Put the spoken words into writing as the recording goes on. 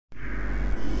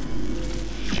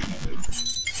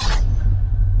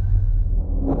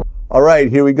All right,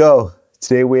 here we go.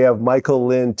 Today we have Michael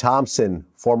Lynn Thompson,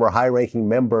 former high-ranking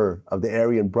member of the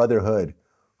Aryan Brotherhood,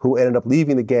 who ended up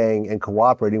leaving the gang and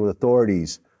cooperating with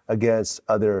authorities against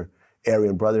other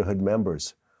Aryan Brotherhood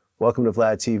members. Welcome to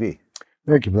VladTV.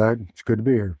 Thank you, Vlad. It's good to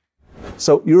be here.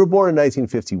 So you were born in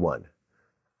 1951.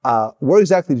 Where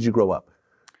exactly did you grow up?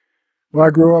 Well,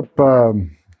 I grew up,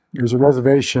 there's a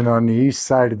reservation on the east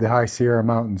side of the High Sierra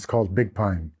Mountains called Big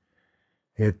Pine.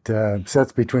 It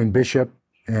sits between Bishop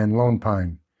and Lone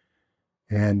Pine.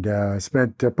 And I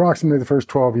spent approximately the first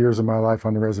 12 years of my life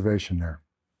on the reservation there.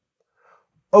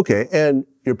 Okay, and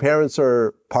your parents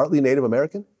are partly Native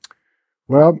American?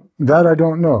 Well, that I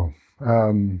don't know.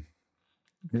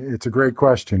 It's a great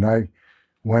question.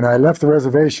 When I left the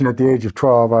reservation at the age of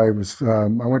 12, I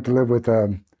went to live with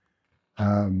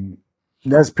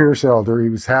Nez Perce elder. He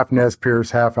was half Nez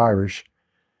Perce, half Irish.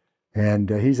 And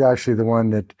he's actually the one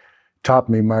that taught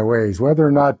me my ways. Whether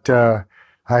or not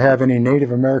I have any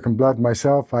Native American blood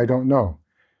myself, I don't know.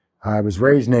 I was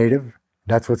raised Native.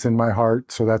 That's what's in my heart,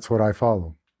 so that's what I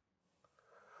follow.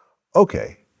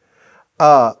 Okay.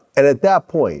 And at that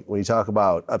point, when you talk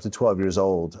about up to 12 years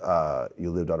old, you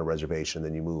lived on a reservation,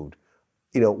 then you moved.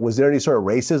 Was there any sort of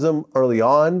racism early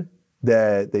on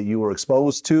that you were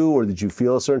exposed to, or did you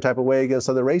feel a certain type of way against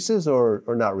other races, or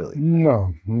not really?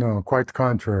 No, quite the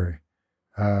contrary.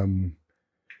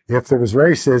 If there was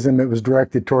racism, it was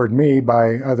directed toward me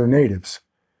by other natives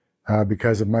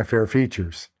because of my fair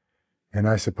features. And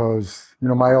I suppose,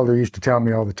 my elder used to tell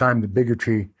me all the time that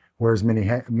bigotry wears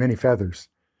many feathers.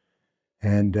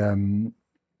 And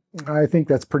I think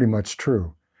that's pretty much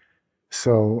true.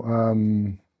 So,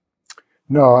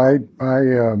 no,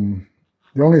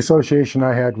 the only association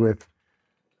I had with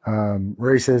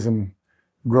racism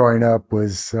growing up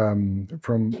was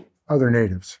from other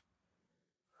natives.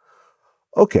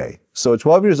 Okay, so at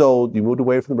 12 years old, you moved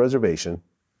away from the reservation.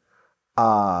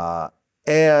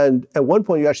 And at one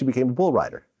point, you actually became a bull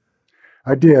rider.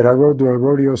 I did. I rode the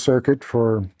rodeo circuit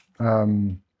for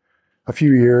a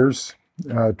few years,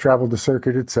 traveled the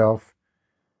circuit itself,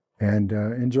 and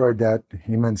enjoyed that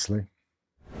immensely.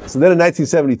 So then in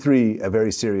 1973, a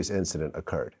very serious incident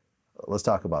occurred. Let's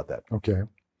talk about that. Okay.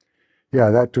 Yeah,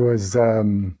 that was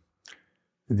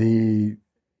the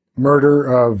murder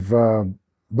of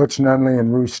Butch Nunley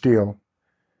and Rue Steele.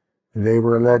 They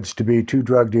were alleged to be two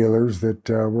drug dealers that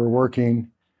were working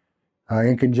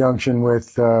in conjunction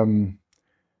with a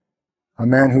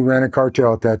man who ran a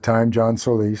cartel at that time, John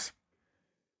Solis.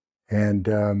 And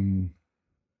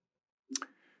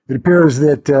it appears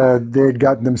that they had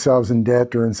gotten themselves in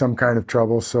debt or in some kind of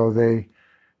trouble, so they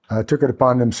took it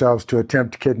upon themselves to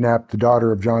attempt to kidnap the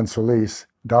daughters of John Solis.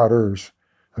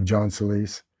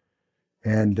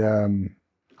 And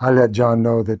I let John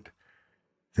know that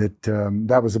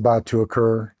that was about to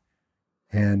occur,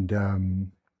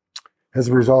 and as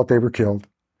a result, they were killed.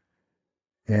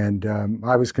 And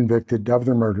I was convicted of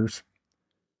their murders,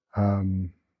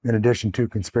 in addition to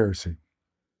conspiracy.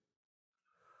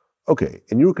 Okay,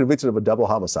 and you were convicted of a double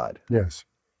homicide. Yes.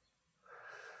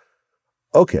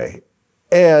 Okay,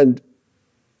 and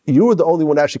you were the only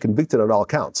one actually convicted on all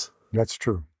counts. That's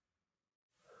true.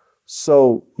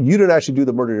 So you didn't actually do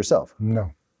the murder yourself?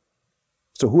 No.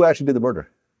 So who actually did the murder?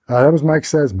 That was Mike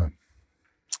Sesma.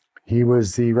 He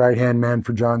was the right-hand man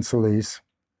for John Solis,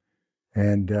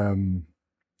 and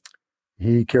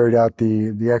he carried out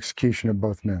the execution of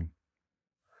both men.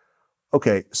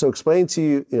 Okay, so explain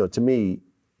to me,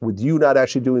 with you not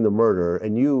actually doing the murder,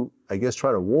 and you, I guess,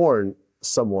 trying to warn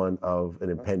someone of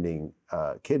an impending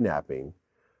kidnapping,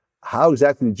 how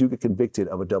exactly did you get convicted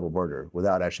of a double murder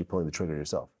without actually pulling the trigger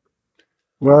yourself?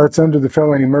 Well, it's under the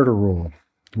felony murder rule,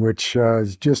 which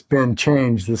has just been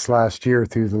changed this last year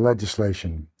through the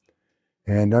legislation.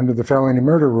 And under the felony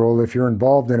murder rule, if you're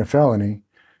involved in a felony,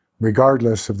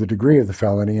 regardless of the degree of the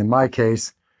felony, in my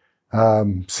case,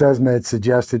 Sesma had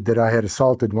suggested that I had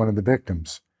assaulted one of the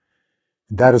victims.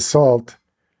 That assault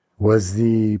was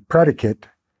the predicate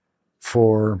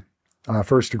for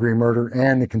first-degree murder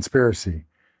and the conspiracy.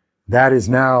 That is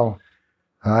now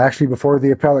actually before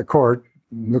the appellate court.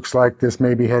 Looks like this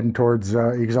may be heading towards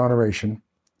exoneration.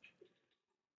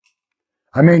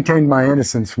 I maintained my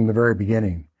innocence from the very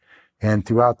beginning and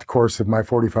throughout the course of my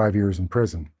 45 years in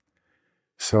prison.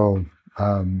 So,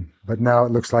 but now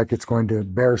it looks like it's going to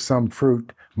bear some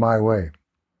fruit my way.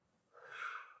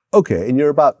 Okay, and you're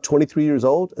about 23 years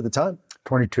old at the time?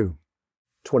 22.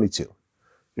 22.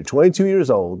 You're 22 years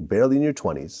old, barely in your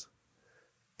 20s,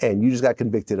 and you just got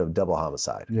convicted of double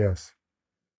homicide. Yes.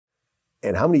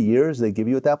 And how many years did they give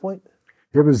you at that point?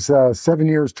 It was 7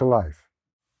 years to life.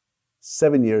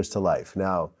 7 years to life.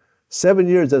 Now, 7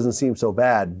 years doesn't seem so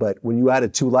bad, but when you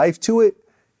added 2 life to it,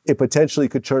 it potentially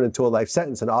could turn into a life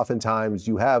sentence. And oftentimes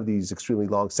you have these extremely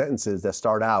long sentences that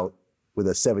start out with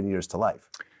a 7 years to life.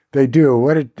 They do.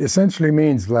 What it essentially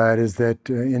means, Vlad, is that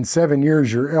in 7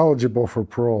 years, you're eligible for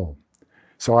parole.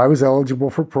 So I was eligible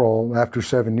for parole after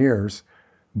 7 years,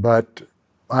 but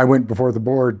I went before the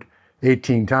board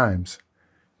 18 times.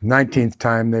 19th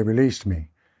time, they released me.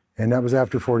 And that was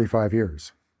after 45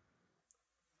 years.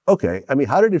 Okay. I mean,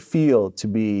 how did it feel to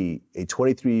be a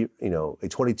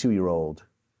 22-year-old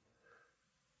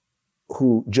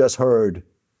who just heard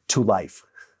to life?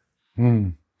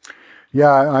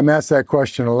 Yeah, I'm asked that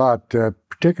question a lot.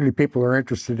 Particularly people are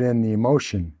interested in the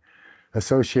emotion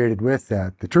associated with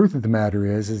that. The truth of the matter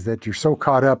is that you're so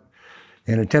caught up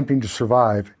in attempting to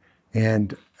survive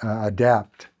and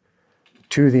adapt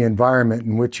to the environment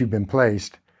in which you've been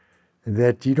placed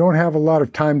that you don't have a lot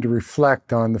of time to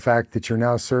reflect on the fact that you're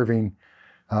now serving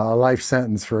a life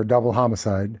sentence for a double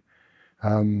homicide,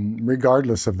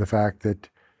 regardless of the fact that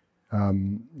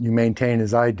you maintain,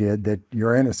 as I did, that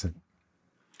you're innocent.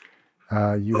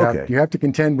 You have to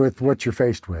contend with what you're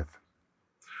faced with.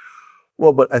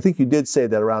 Well, but I think you did say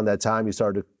that around that time you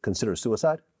started to consider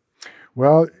suicide?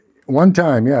 Well, one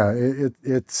time, yeah.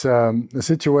 It's a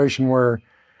situation where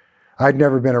I'd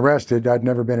never been arrested. I'd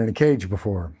never been in a cage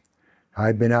before.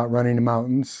 I'd been out running the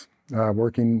mountains,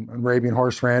 working on Arabian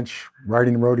horse ranch,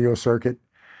 riding the rodeo circuit.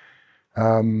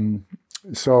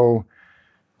 So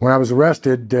when I was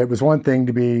arrested, it was one thing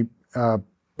to be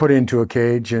put into a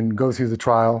cage and go through the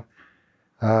trial.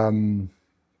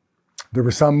 There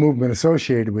was some movement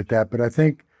associated with that, but I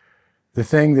think the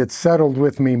thing that settled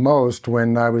with me most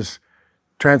when I was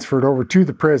transferred over to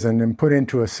the prison and put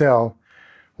into a cell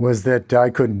was that I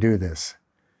couldn't do this.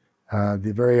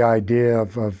 The very idea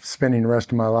of spending the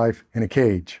rest of my life in a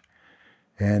cage,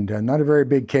 and not a very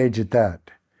big cage at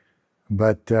that.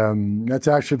 But that's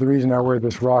actually the reason I wear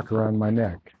this rock around my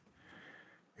neck.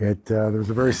 There's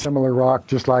a very similar rock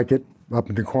just like it up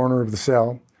in the corner of the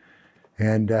cell.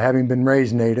 And having been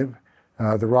raised Native,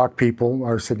 the rock people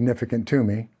are significant to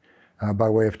me by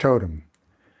way of totem.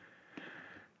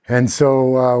 And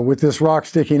so with this rock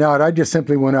sticking out, I just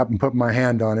simply went up and put my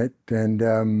hand on it. And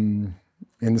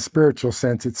in the spiritual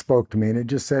sense, it spoke to me. And it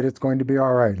just said, "It's going to be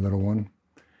all right, little one."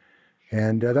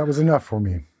 And that was enough for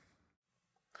me.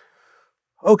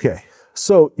 Okay.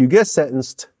 So you get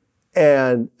sentenced.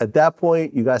 And at that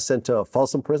point, you got sent to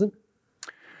Folsom Prison?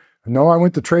 No, I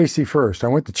went to Tracy first. I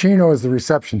went to Chino as the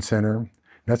reception center.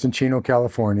 That's in Chino,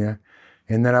 California.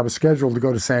 And then I was scheduled to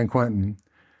go to San Quentin,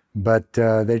 but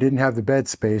they didn't have the bed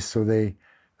space, so they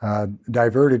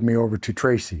diverted me over to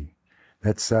Tracy.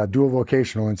 That's a dual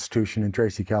vocational institution in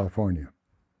Tracy, California.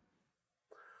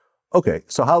 Okay,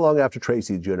 so how long after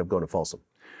Tracy did you end up going to Folsom?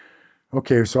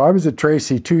 Okay, so I was at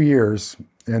Tracy 2 years,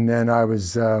 and then I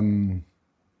was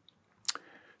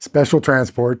special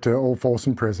transport to Old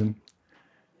Folsom Prison.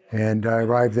 And I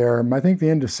arrived there, I think the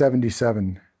end of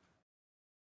 '77.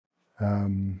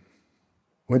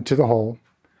 Went to the hole.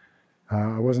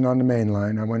 I wasn't on the main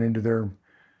line. I went into their,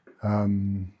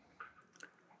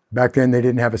 back then they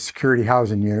didn't have a security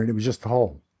housing unit. It was just the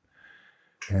hole.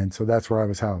 And so that's where I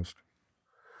was housed.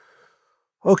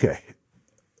 Okay.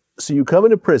 So you come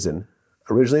into prison,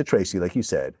 originally at Tracy, like you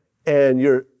said, and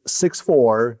you're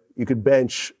 6'4", you could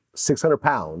bench 600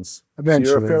 pounds. Eventually.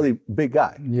 So you're a fairly big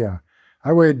guy. Yeah.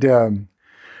 I weighed, at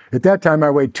that time I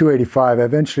weighed 285. I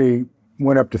eventually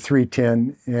went up to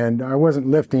 310, and I wasn't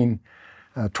lifting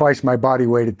twice my body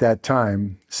weight at that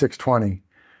time, 620.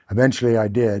 Eventually I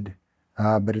did,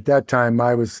 but at that time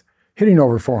I was hitting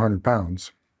over 400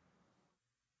 pounds.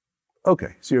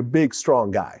 Okay, so you're a big, strong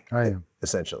guy. I am.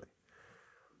 Essentially.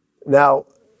 Now,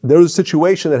 there was a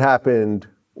situation that happened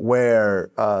where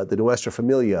the Nuestra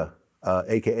Familia,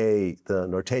 AKA the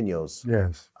Norteños,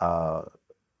 yes,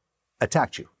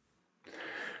 attacked you.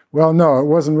 Well, no, it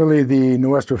wasn't really the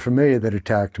Nuestra Familia that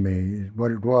attacked me.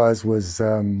 What it was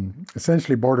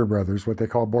essentially Border Brothers, what they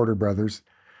call Border Brothers.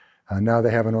 Now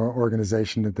they have an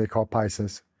organization that they call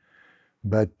Paisas.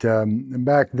 But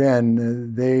back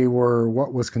then, they were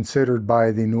what was considered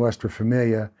by the Nuestra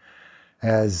Familia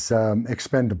as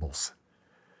expendables.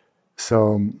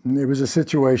 So it was a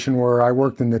situation where I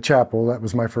worked in the chapel. That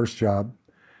was my first job.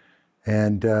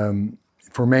 And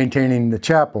for maintaining the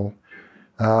chapel,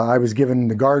 I was given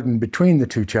the garden between the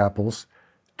two chapels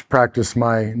to practice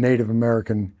my Native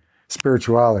American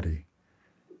spirituality.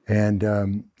 And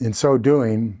in so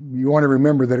doing, you want to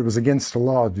remember that it was against the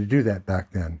law to do that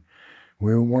back then.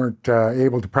 We weren't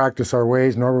able to practice our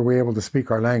ways, nor were we able to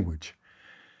speak our language.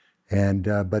 And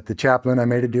but the chaplain, I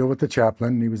made a deal with the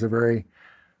chaplain. He was a very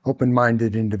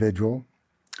open-minded individual.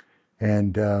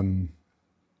 And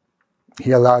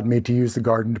he allowed me to use the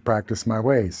garden to practice my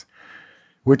ways,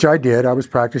 which I did. I was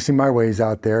practicing my ways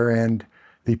out there, and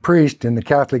the priest in the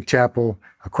Catholic chapel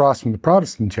across from the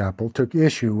Protestant chapel took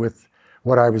issue with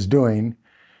what I was doing.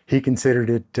 He considered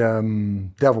it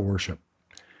devil worship.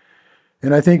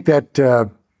 And I think that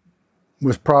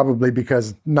was probably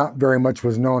because not very much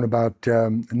was known about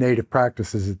native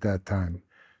practices at that time.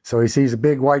 So he sees a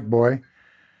big white boy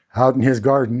out in his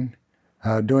garden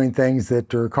doing things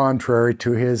that are contrary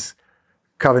to his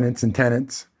covenants and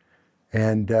tenets.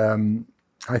 And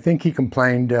I think he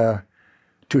complained to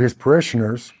his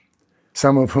parishioners,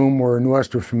 some of whom were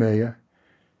Nuestra Familia.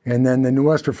 And then the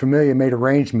Nuestra Familia made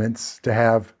arrangements to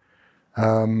have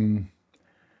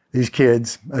these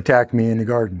kids attack me in the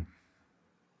garden.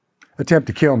 Attempt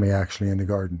to kill me, actually, in the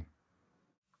garden.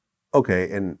 Okay,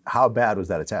 and how bad was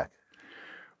that attack?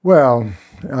 Well,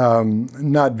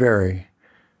 not very.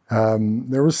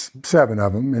 There was 7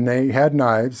 of them, and they had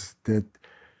knives. The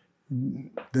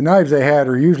knives they had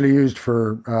are usually used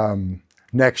for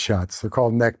neck shots. They're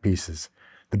called neck pieces.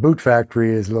 The boot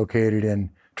factory is located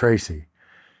in Tracy.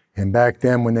 And back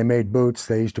then, when they made boots,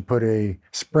 they used to put a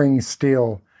spring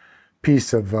steel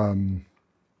piece of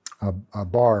a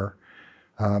bar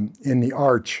in the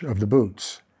arch of the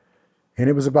boots. And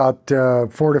it was about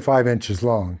 4 to 5 inches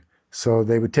long. So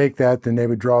they would take that, then they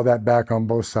would draw that back on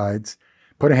both sides,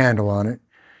 put a handle on it,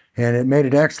 and it made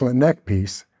an excellent neck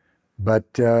piece, but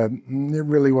it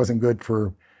really wasn't good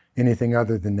for anything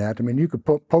other than that. I mean, you could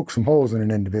poke some holes in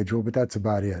an individual, but that's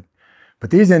about it. But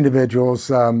these individuals,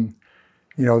 you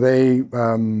know, they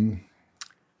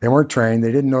weren't trained.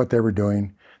 They didn't know what they were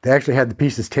doing. They actually had the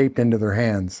pieces taped into their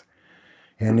hands.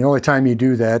 And the only time you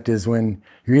do that is when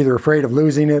you're either afraid of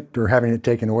losing it or having it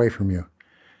taken away from you.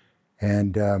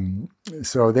 And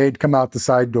so they'd come out the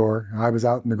side door. I was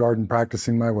out in the garden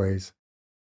practicing my ways.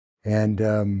 And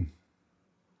the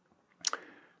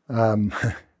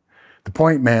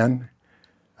point man,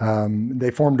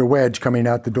 they formed a wedge coming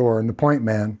out the door. And the point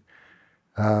man,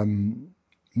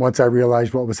 once I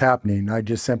realized what was happening, I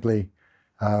just simply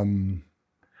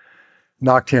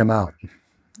knocked him out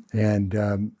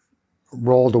and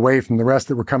rolled away from the rest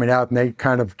that were coming out, and they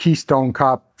kind of Keystone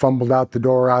Cop fumbled out the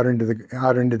door out into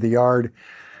the yard.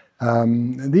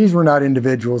 These were not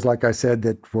individuals, like I said,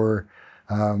 that were.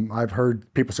 I've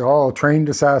heard people say, "Oh, trained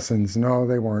assassins." No,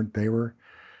 they weren't. They were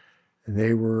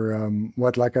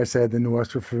what, like I said, the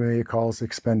Nuestra Familia calls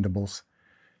expendables,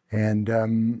 and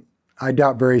I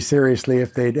doubt very seriously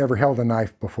if they'd ever held a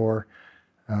knife before.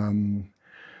 And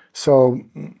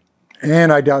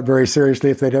I doubt very seriously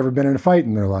if they'd ever been in a fight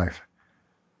in their life.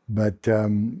 But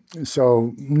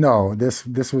so no, this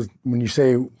was, when you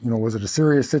say, you know, was it a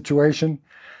serious situation?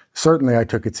 Certainly I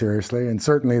took it seriously, and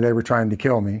certainly they were trying to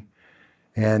kill me,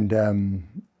 and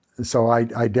so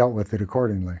I dealt with it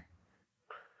accordingly.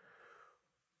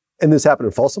 And this happened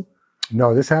in Folsom?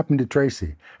 No, this happened at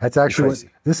Tracy. That's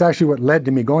actually what led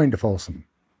to me going to Folsom.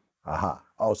 Aha.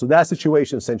 Oh, so that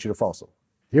situation sent you to Folsom?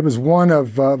 It was one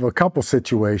of a couple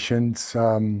situations.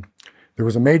 There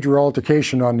was a major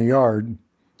altercation on the yard,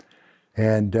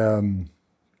 and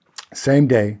same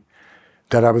day,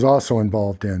 that I was also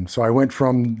involved in. So I went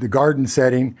from the garden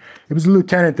setting. It was a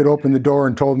lieutenant that opened the door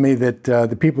and told me that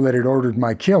the people that had ordered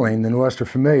my killing, the Nuestra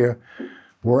Familia,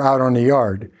 were out on the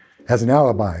yard as an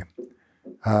alibi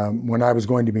when I was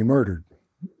going to be murdered.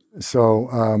 So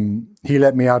he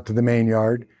let me out to the main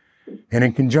yard. And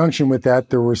in conjunction with that,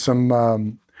 there were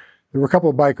a couple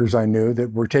of bikers I knew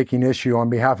that were taking issue on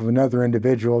behalf of another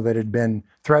individual that had been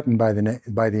threatened by the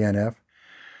NF.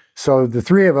 So the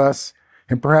 3 of us,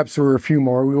 and perhaps there were a few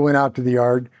more, we went out to the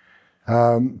yard,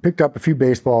 picked up a few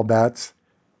baseball bats,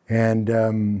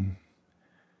 and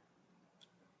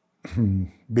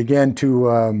began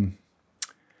to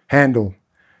handle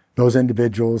those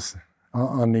individuals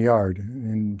on the yard.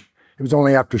 And it was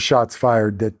only after shots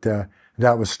fired that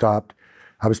that was stopped.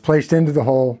 I was placed into the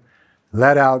hole,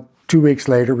 let out 2 weeks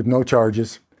later with no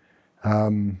charges,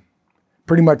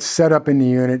 pretty much set up in the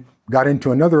unit, got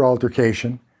into another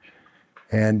altercation,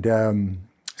 and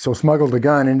so smuggled a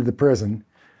gun into the prison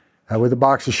with a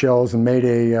box of shells and made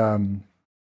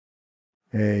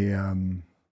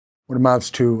what amounts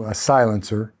to a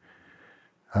silencer,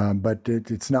 but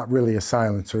it's not really a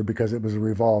silencer because it was a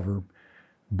revolver,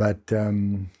 but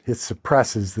it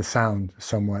suppresses the sound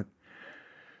somewhat.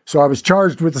 So I was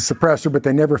charged with the suppressor, but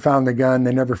they never found the gun,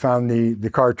 they never found the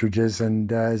cartridges,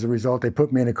 and as a result, they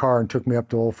put me in a car and took me up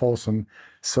to Old Folsom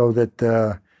so that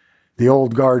the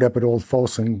old guard up at Old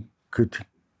Folsom could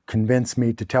convince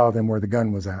me to tell them where the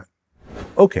gun was at.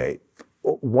 Okay.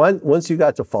 Once you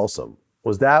got to Folsom,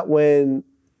 was that when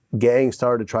gang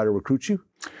started to try to recruit you?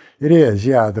 It is,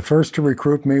 yeah. The first to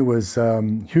recruit me was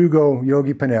Hugo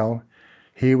Yogi Pinnell.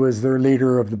 He was their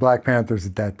leader of the Black Panthers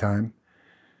at that time.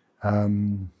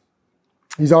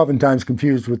 He's oftentimes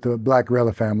confused with the Black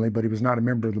Guerrilla family, but he was not a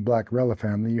member of the Black Guerrilla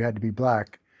family. You had to be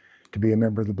black to be a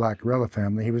member of the Black Guerrilla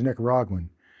family. He was Nicaraguan.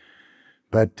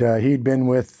 But he'd been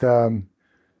with the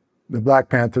Black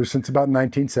Panthers since about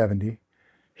 1970.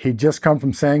 He'd just come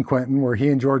from San Quentin, where he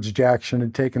and George Jackson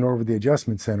had taken over the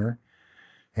adjustment center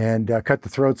and cut the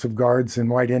throats of guards and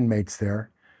white inmates there.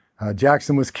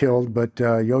 Jackson was killed, but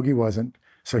Yogi wasn't,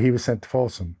 so he was sent to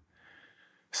Folsom.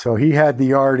 So he had the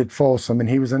yard at Folsom, and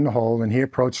he was in the hole, and he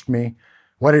approached me.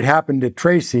 What had happened at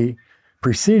Tracy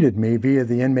preceded me via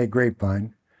the inmate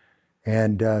grapevine,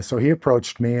 and so he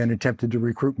approached me and attempted to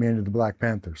recruit me into the Black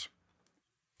Panthers.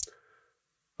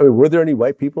 I mean, were there any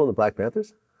white people in the Black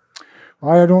Panthers?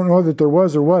 I don't know that there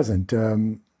was or wasn't.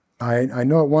 I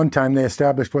know at one time they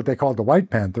established what they called the White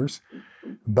Panthers,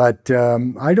 but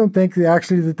I don't think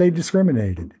that they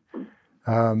discriminated.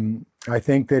 I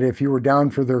think that if you were down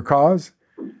for their cause,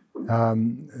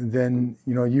 then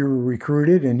you were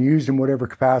recruited and used in whatever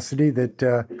capacity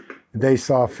that they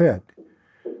saw fit.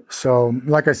 So,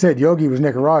 like I said, Yogi was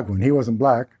Nicaraguan. He wasn't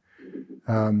black.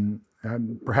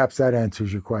 Perhaps that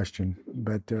answers your question,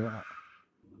 but.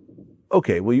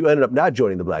 Okay, well, you ended up not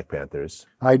joining the Black Panthers.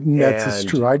 That's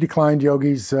true. I declined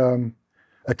Yogi's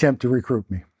attempt to recruit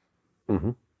me.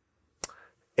 Mm-hmm.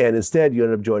 And instead, you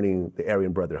ended up joining the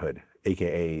Aryan Brotherhood,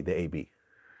 aka the AB.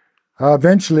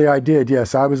 Eventually, I did,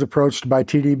 yes. I was approached by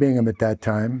T.D. Bingham at that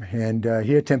time, and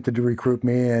he attempted to recruit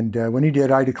me, and when he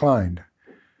did, I declined.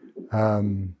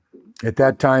 At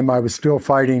that time, I was still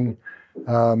fighting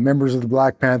members of the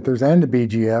Black Panthers and the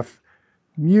BGF,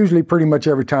 usually pretty much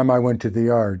every time I went to the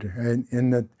yard. And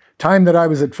in the time that I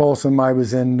was at Folsom, I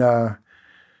was in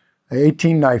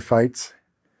 18 knife fights,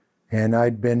 and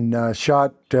I'd been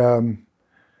shot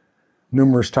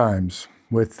numerous times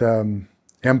with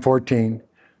M14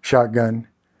 shotgun,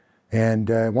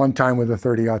 and one time with a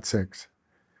 30-06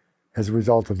 as a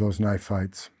result of those knife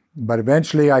fights. But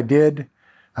eventually I did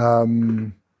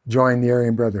join the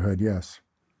Aryan Brotherhood, yes.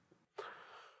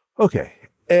 Okay.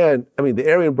 And I mean,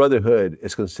 the Aryan Brotherhood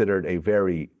is considered a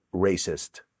very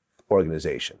racist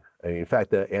organization. I mean, in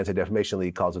fact, the Anti-Defamation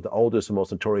League calls it the oldest and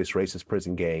most notorious racist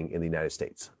prison gang in the United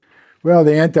States. Well,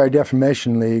 the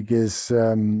Anti-Defamation League is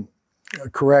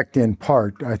correct in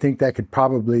part. I think that could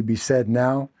probably be said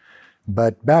now,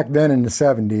 but back then in the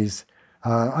 70s,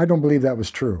 I don't believe that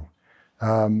was true.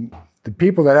 The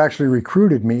people that actually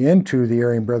recruited me into the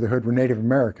Aryan Brotherhood were Native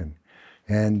American,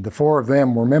 and the 4 of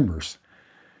them were members.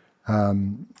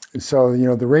 So,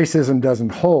 the racism doesn't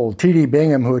hold. T.D.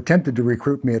 Bingham, who attempted to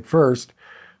recruit me at first,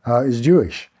 is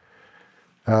Jewish.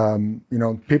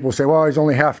 People say, well, he's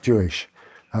only half Jewish.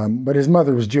 But his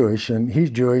mother was Jewish, and he's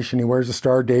Jewish, and he wears a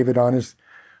Star of David on his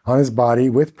body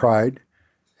with pride.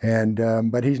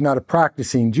 But he's not a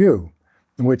practicing Jew,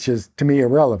 which is, to me,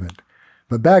 irrelevant.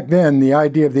 But back then, the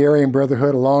idea of the Aryan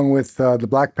Brotherhood, along with the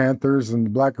Black Panthers and the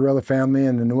Black Guerrilla family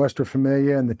and the Nuestra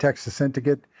Familia and the Texas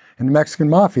Syndicate and the Mexican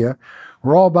Mafia,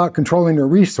 were all about controlling their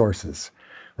resources.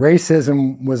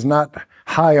 Racism was not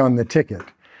high on the ticket.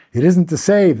 It isn't to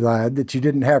say, Vlad, that you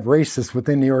didn't have racists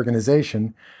within the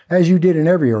organization, as you did in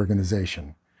every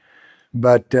organization.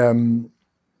 But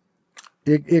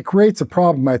it creates a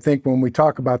problem, I think, when we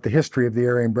talk about the history of the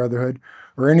Aryan Brotherhood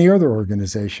or any other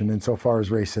organization insofar as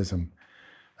racism.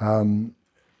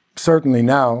 Certainly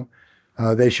now,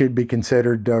 they should be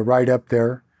considered right up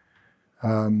there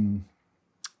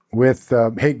with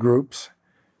hate groups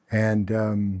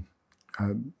and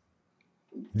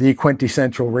the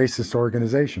quintessential racist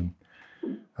organization.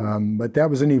 But that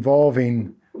was an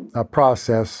evolving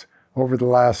process over the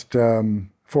last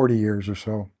 40 years or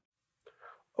so.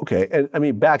 Okay, and I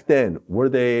mean, back then, were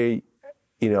they,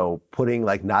 putting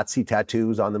like Nazi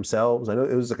tattoos on themselves? I know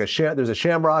it was like there's a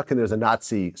shamrock and there's a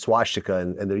Nazi swastika,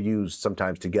 and they're used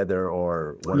sometimes together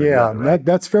or one or the other, right?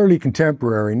 That's fairly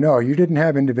contemporary. No, you didn't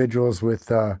have individuals with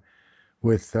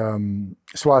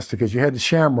swastikas. You had the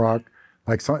shamrock,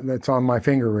 like that's on my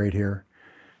finger right here.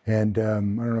 And I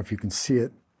don't know if you can see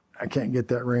it. I can't get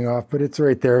that ring off, but it's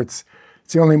right there. It's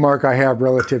the only mark I have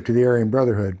relative to the Aryan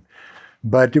Brotherhood.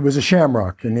 But it was a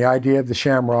shamrock, and the idea of the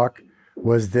shamrock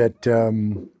was that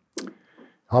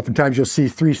oftentimes you'll see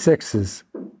 3 6s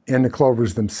in the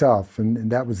clovers themselves, and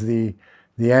that was the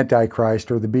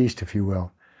Antichrist or the beast, if you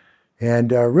will.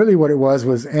 And really what it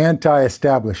was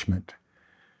anti-establishment.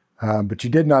 But you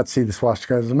did not see the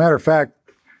swastika. As a matter of fact,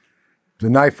 the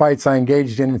knife fights I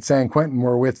engaged in at San Quentin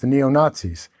were with the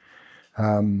neo-Nazis.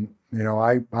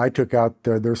 I took out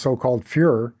their so-called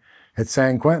Fuhrer at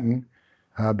San Quentin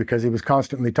because he was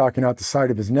constantly talking out the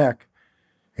side of his neck.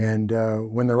 And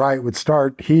when the riot would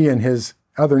start, he and his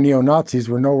other neo-Nazis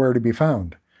were nowhere to be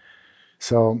found.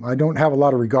 So I don't have a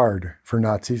lot of regard for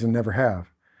Nazis and never have.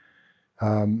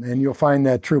 And you'll find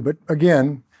that true. But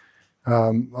again,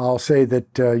 I'll say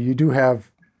that you do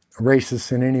have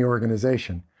racists in any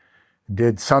organization.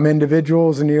 Did some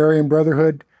individuals in the Aryan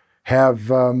Brotherhood have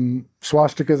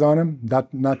swastikas on them?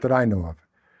 Not that I know of.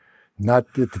 Not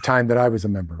at the time that I was a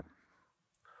member.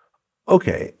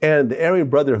 Okay, and the Aryan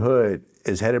Brotherhood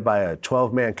is headed by a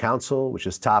 12-man council, which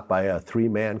is topped by a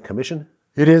 3-man commission?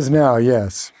 It is now,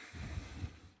 yes.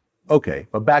 Okay,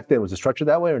 but back then, was the structure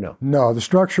that way or no? No, the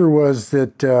structure was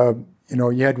that,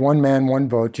 you had one man, one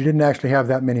vote. You didn't actually have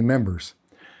that many members.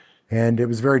 And it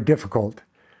was very difficult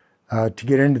to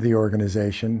get into the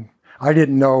organization. I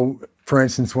didn't know, for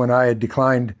instance, when I had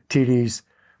declined TD's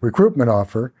recruitment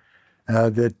offer,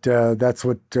 that's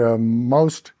what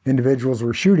most individuals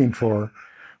were shooting for,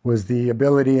 was the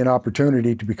ability and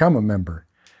opportunity to become a member.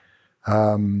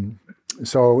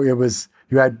 So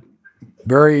you had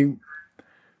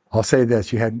I'll say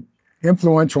this, you had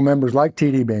influential members like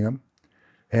T.D. Bingham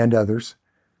and others,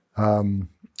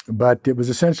 but it was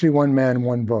essentially one man,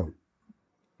 one vote.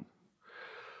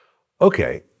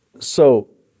 Okay, so,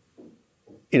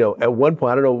 at one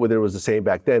point, I don't know whether it was the same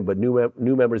back then, but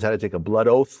new members had to take a blood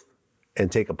oath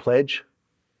and take a pledge?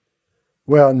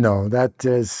 Well, no, that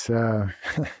is, I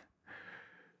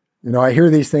hear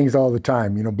these things all the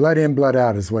time. Blood in, blood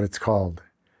out is what it's called.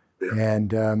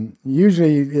 And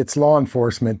usually it's law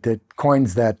enforcement that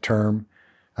coins that term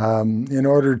in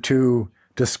order to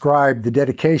describe the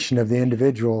dedication of the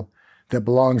individual that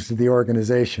belongs to the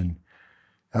organization.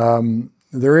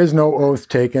 There is no oath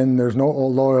taken. There's no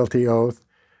loyalty oath.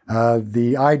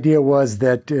 The idea was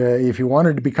that if you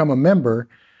wanted to become a member,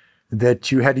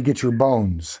 that you had to get your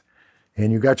bones,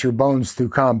 and you got your bones through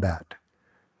combat.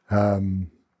 And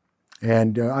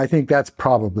I think that's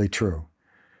probably true.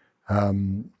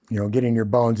 Getting your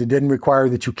bones. It didn't require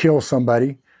that you kill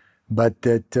somebody, but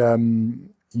that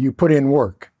you put in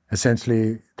work.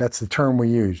 Essentially, that's the term we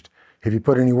used. If you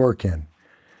put any work in.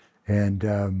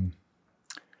 And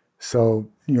so,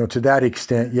 to that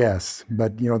extent, yes.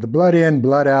 But, the blood in,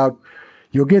 blood out,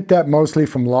 you'll get that mostly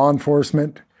from law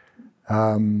enforcement,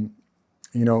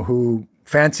 who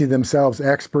fancy themselves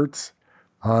experts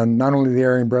on not only the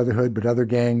Aryan Brotherhood, but other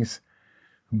gangs.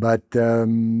 But, to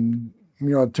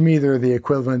me, they're the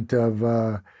equivalent of,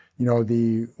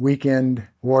 the weekend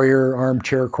warrior,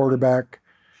 armchair quarterback.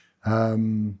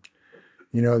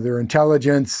 Their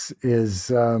intelligence is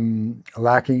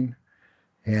lacking,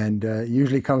 and it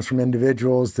usually comes from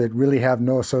individuals that really have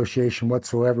no association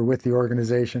whatsoever with the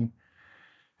organization.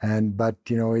 But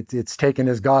it's taken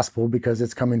as gospel because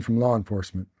it's coming from law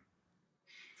enforcement.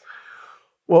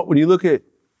 Well, when you look at,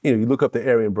 you look up the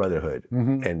Aryan Brotherhood,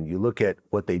 Mm-hmm. and you look at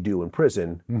what they do in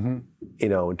prison, Mm-hmm.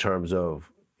 in terms of,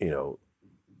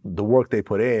 the work they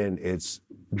put in, it's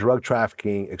drug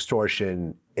trafficking,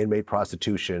 extortion, inmate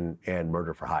prostitution, and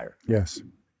murder for hire. Yes.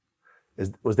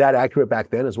 Was that accurate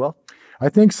back then as well? I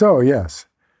think so, yes.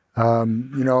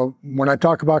 When I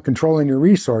talk about controlling your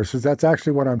resources, that's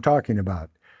actually what I'm talking about.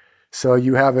 So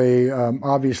you have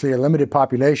obviously a limited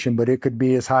population, but it could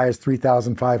be as high as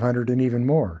 3,500 and even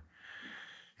more.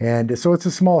 And so it's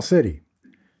a small city.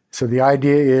 So the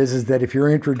idea is that if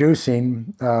you're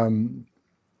introducing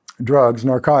drugs,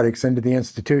 narcotics into the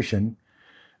institution,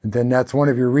 then that's one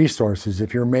of your resources.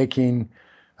 If you're making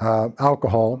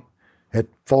alcohol, at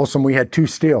Folsom we had 2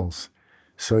 stills.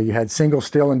 So you had single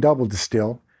still and double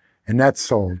distill, and that's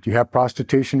sold. You have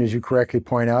prostitution, as you correctly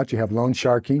point out. You have loan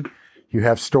sharking. You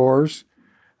have stores.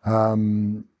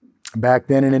 Back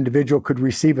then, an individual could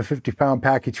receive a 50-pound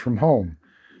package from home.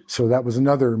 So that was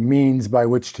another means by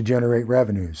which to generate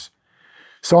revenues.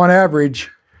 So on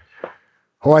average,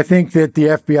 I think that the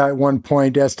FBI at one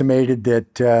point estimated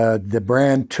that the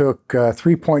brand took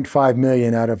 $3.5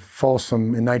 million out of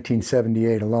Folsom in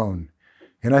 1978 alone.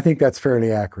 And I think that's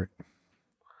fairly accurate.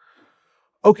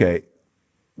 Okay,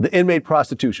 the inmate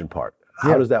prostitution part, how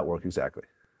Yeah. does that work exactly?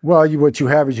 Well, what you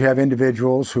have is you have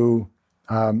individuals who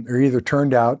are either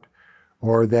turned out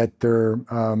or that they're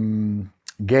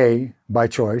gay by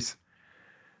choice.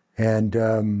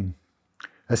 And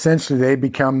essentially they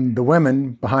become the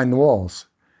women behind the walls.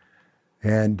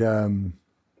 And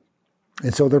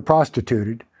so they're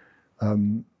prostituted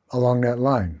along that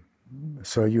line.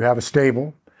 So you have a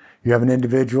stable, you have an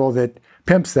individual that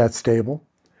pimps that stable,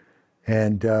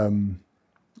 and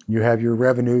you have your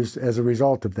revenues as a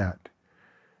result of that.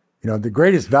 The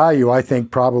greatest value, I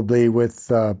think, probably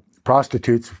with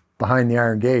prostitutes behind the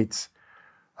iron gates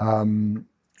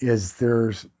is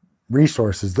their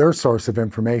resources, their source of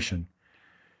information,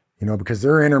 you know, because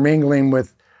they're intermingling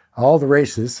with all the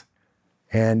races,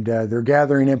 and they're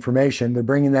gathering information. They're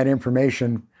bringing that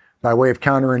information by way of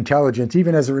counterintelligence,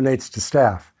 even as it relates to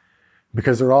staff,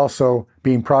 because they're also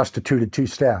being prostituted to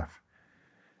staff.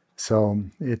 So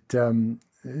it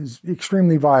is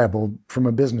extremely viable from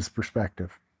a business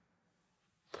perspective.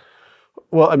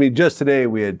 Well, I mean, just today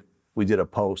we did a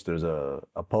post. There's a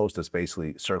post that's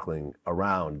basically circling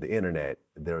around the internet.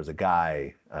 There was a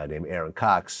guy named Aaron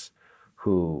Cox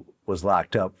who was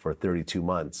locked up for 32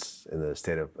 months in the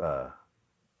state of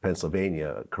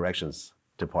Pennsylvania Corrections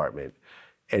Department.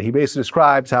 And he basically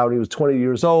describes how when he was 20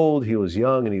 years old, he was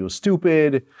young and he was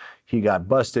stupid. He got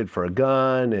busted for a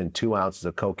gun and 2 ounces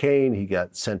of cocaine. He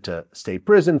got sent to state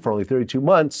prison for only 32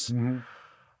 months.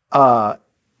 Mm-hmm.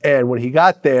 And when he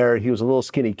got there, he was a little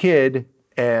skinny kid,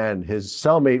 and his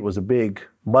cellmate was a big,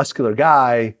 muscular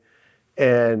guy.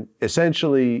 And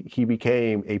essentially, he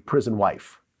became a prison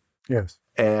wife. Yes.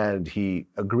 And he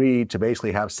agreed to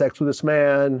basically have sex with this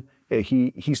man.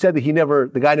 He said that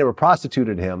the guy never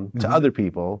prostituted him to mm-hmm. other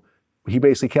people. He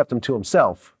basically kept him to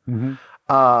himself. Mm-hmm.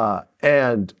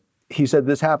 And he said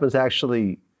this happens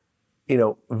actually, you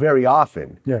know, very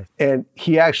often. Yes. And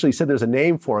he actually said there's a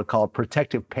name for it called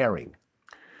protective pairing.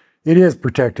 It is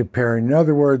protective pairing. In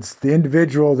other words, the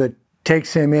individual that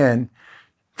takes him in,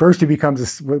 first he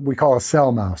becomes what we call a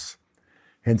cell mouse.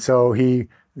 And so he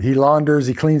launders,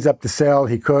 he cleans up the cell,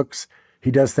 he cooks, he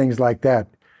does things like that.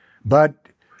 But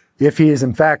if he is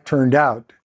in fact turned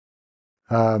out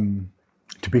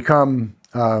to become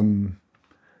a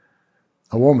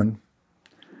woman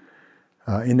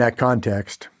in that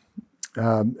context,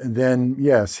 then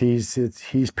yes,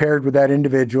 he's paired with that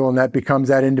individual, and that becomes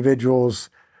that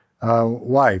individual's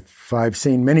wife. I've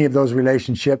seen many of those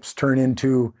relationships turn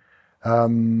into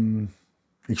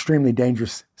extremely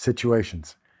dangerous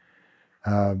situations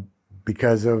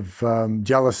because of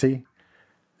jealousy,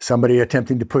 somebody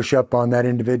attempting to push up on that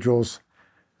individual's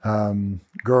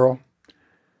girl,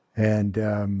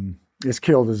 and is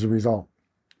killed as a result.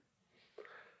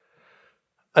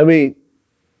 I mean,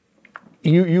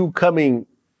 you coming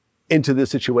into this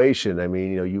situation, I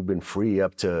mean, you know, you've been free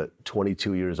up to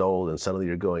 22 years old, and suddenly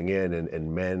you're going in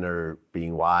and men are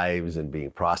being wives and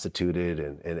being prostituted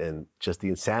and just the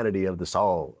insanity of this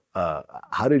all.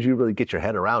 How did you really get your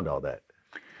head around all that?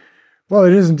 Well,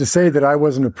 it isn't to say that I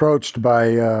wasn't approached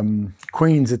by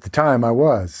queens at the time. I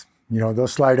was. You know, they'll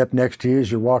slide up next to you as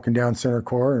you're walking down center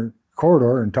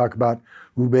corridor and talk about,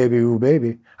 ooh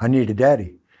baby, I need a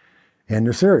daddy. And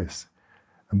they're serious.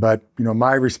 But, you know,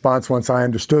 my response once I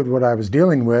understood what I was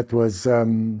dealing with was, I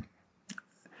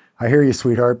hear you,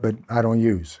 sweetheart, but I don't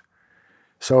use.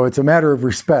 So it's a matter of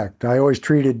respect. I always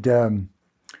treated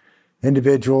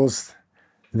individuals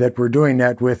that were doing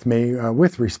that with me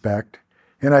with respect,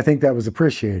 and I think that was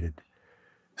appreciated.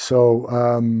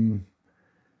 So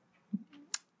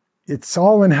it's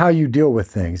all in how you deal with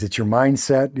things. It's your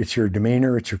mindset, it's your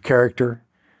demeanor, it's your character.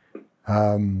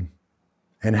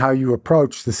 And how you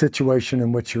approach the situation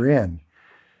in which you're in.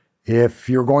 If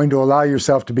you're going to allow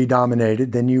yourself to be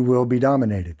dominated, then you will be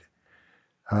dominated.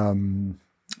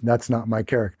 That's not my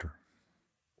character.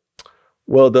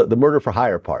 Well, the murder for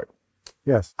hire part.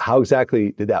 Yes. How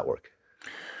exactly did that work?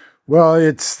 Well,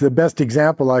 it's the best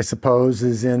example, I suppose,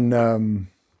 is in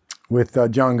with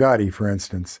John Gotti, for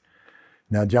instance.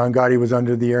 Now, John Gotti was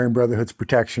under the Aryan Brotherhood's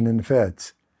protection in the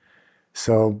feds.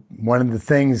 So one of the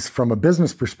things from a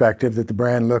business perspective that the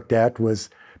brand looked at was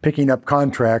picking up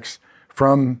contracts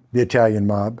from the Italian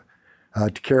mob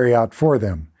to carry out for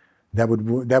them. That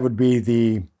would be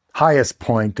the highest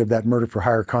point of that murder for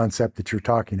hire concept that you're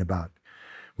talking about.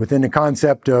 Within the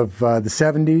concept of the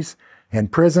 70s and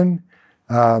prison,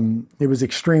 it was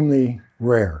extremely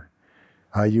rare.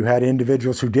 You had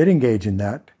individuals who did engage in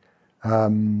that,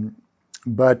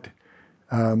 but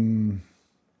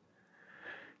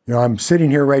you know, I'm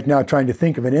sitting here right now trying to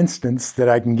think of an instance that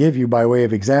I can give you by way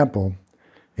of example,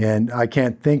 and I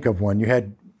can't think of one. You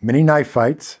had many knife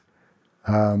fights,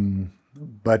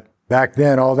 but back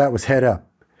then all that was head up.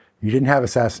 You didn't have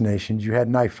assassinations, you had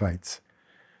knife fights.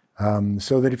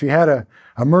 So that if you had a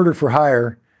murder for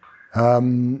hire,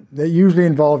 that usually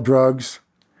involved drugs,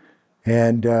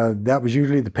 and that was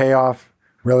usually the payoff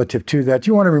relative to that.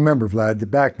 You want to remember, Vlad,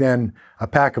 that back then a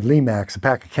pack of Lemax, a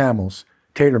pack of Camels,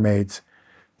 tailor-mades,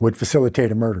 would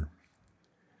facilitate a murder.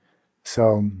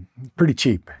 So, pretty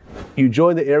cheap. You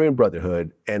joined the Aryan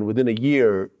Brotherhood, and within a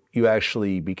year, you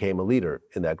actually became a leader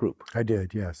in that group. I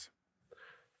did, yes.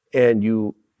 And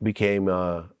you became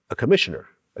a commissioner,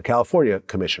 a California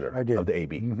commissioner I did. of the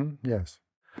AB. Mm-hmm. Yes.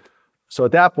 So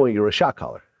at that point, you were a shot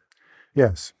caller.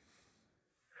 Yes.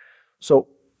 So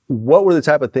what were the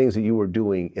type of things that you were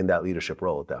doing in that leadership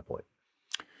role at that point?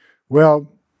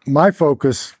 Well, my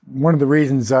focus, one of the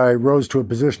reasons I rose to a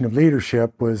position of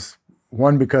leadership was,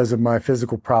 one, because of my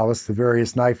physical prowess, the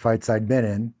various knife fights I'd been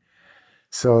in.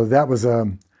 So that was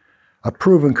a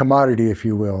proven commodity, if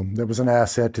you will. That was an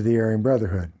asset to the Aryan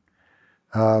Brotherhood.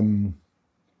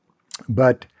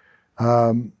 But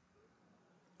I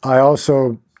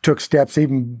also took steps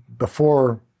even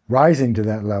before rising to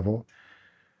that level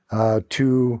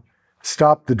to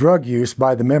stop the drug use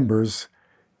by the members.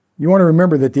 You want to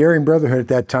remember that the Aryan Brotherhood at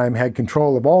that time had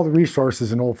control of all the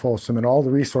resources in Old Folsom and all the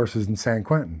resources in San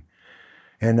Quentin.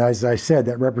 And as I said,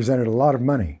 that represented a lot of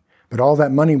money. But all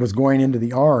that money was going into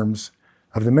the arms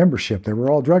of the membership. They were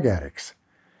all drug addicts.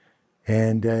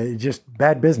 And just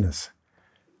bad business.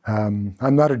 I'm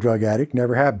not a drug addict,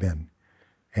 never have been.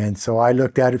 And so I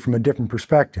looked at it from a different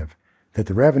perspective, that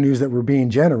the revenues that were being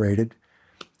generated,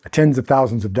 tens of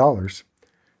thousands of dollars,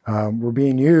 were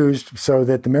being used so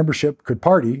that the membership could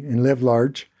party and live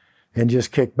large and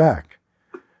just kick back.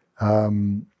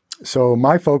 So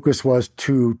my focus was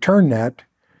to turn that,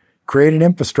 create an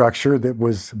infrastructure that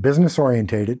was business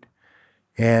orientated,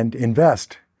 and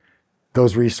invest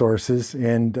those resources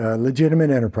in legitimate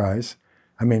enterprise.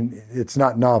 I mean, it's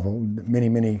not novel.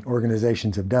 Many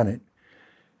organizations have done it.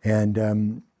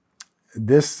 And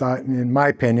this, in my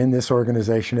opinion, this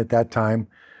organization at that time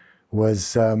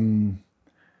was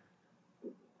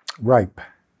ripe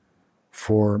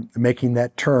for making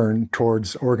that turn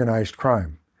towards organized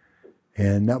crime.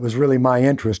 And that was really my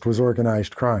interest, was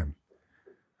organized crime.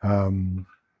 Well,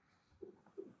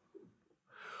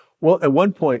 at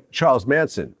one point, Charles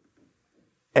Manson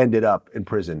ended up in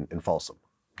prison in Folsom.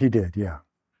 He did, yeah.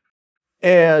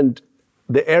 And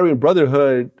the Aryan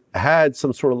Brotherhood had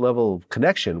some sort of level of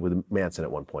connection with Manson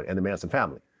at one point and the Manson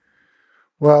family.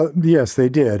 Well, yes, they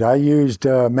did. I used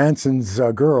Manson's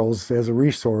girls as a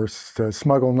resource to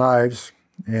smuggle knives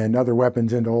and other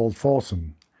weapons into Old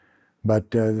Folsom. But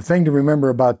the thing to remember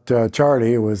about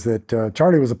Charlie was that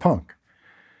Charlie was a punk,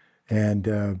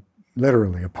 and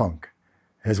literally a punk,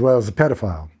 as well as a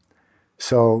pedophile.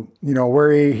 So, you know,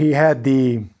 where he had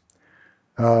the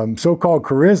so-called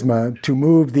charisma to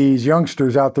move these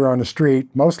youngsters out there on the street,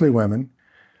 mostly women,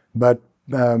 but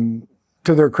to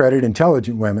their credit,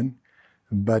 intelligent women,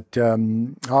 but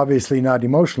obviously not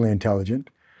emotionally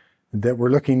intelligent, that were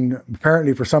looking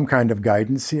apparently for some kind of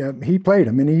guidance. He played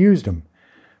them and he used them.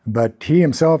 But he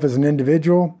himself as an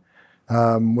individual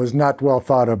was not well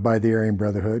thought of by the Aryan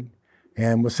Brotherhood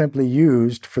and was simply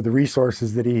used for the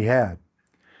resources that he had,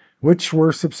 which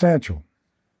were substantial.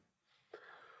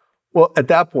 Well, at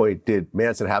that point, did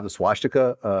Manson have the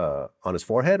swastika on his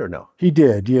forehead or no? He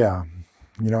did, yeah.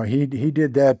 You know, he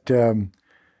did that,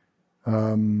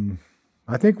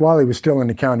 I think while he was still in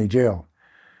the county jail.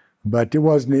 But it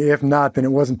wasn't, if not, then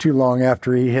it wasn't too long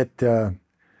after he hit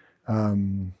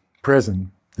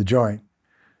prison, the joint,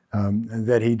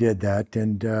 that he did that.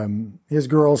 And his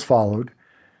girls followed.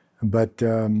 But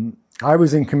I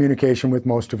was in communication with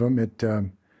most of them at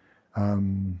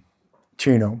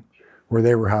Chino, where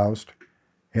they were housed.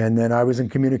 And then I was in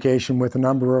communication with a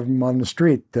number of them on the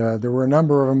street. There were a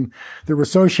number of them that were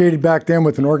associated back then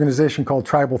with an organization called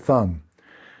Tribal Thumb.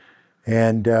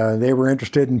 And they were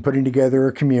interested in putting together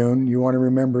a commune. You want to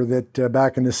remember that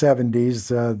back in the 70s,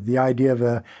 the idea of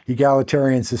an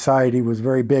egalitarian society was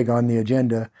very big on the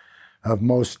agenda of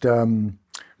most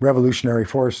revolutionary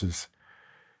forces.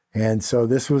 And so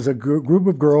this was a group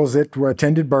of girls that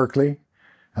attended Berkeley,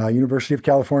 University of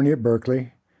California at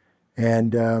Berkeley.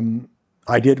 And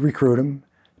I did recruit them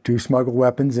to smuggle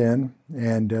weapons in,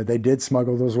 and they did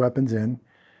smuggle those weapons in.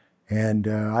 And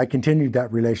I continued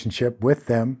that relationship with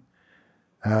them.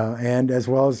 And as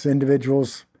well as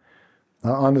individuals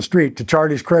on the street. To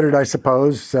Charlie's credit, I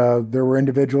suppose, there were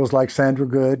individuals like Sandra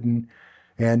Good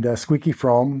and Squeaky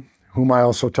Frome, whom I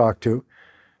also talked to,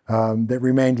 that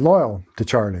remained loyal to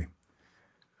Charlie.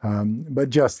 But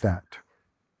just that.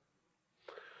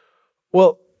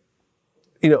 Well,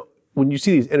 you know, when you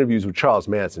see these interviews with Charles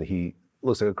Manson, he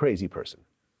looks like a crazy person.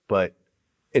 But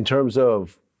in terms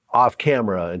of off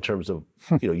camera, in terms of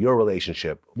your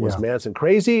relationship, was Manson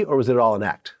crazy or was it all an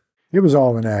act? It was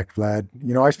all an act, Vlad.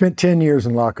 You know, I spent 10 years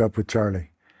in lockup with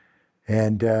Charlie,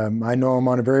 and I know him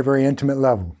on a very, very intimate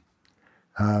level.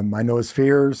 I know his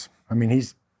fears. I mean,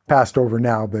 he's passed over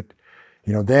now, but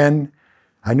then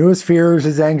I knew his fears,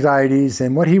 his anxieties,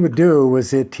 and what he would do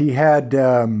was that he had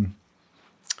a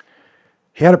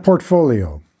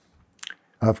portfolio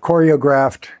of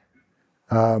choreographed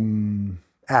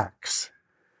acts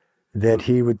that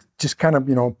he would just kind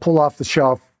of, pull off the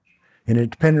shelf And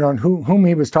it depended on whom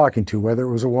he was talking to, whether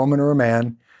it was a woman or a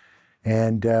man.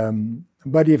 And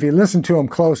but if you listen to him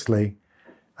closely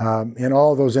in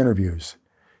all those interviews,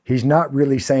 he's not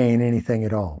really saying anything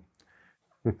at all.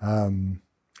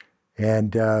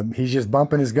 He's just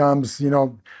bumping his gums. You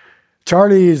know,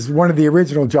 Charlie is one of the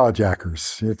original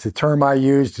jawjackers. It's a term I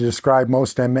use to describe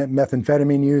most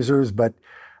methamphetamine users, but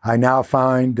I now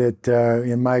find that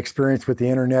in my experience with the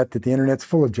internet, that the internet's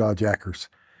full of jawjackers.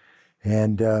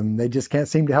 And they just can't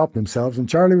seem to help themselves. And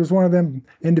Charlie was one of them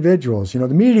individuals. You know,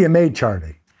 the media made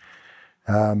Charlie,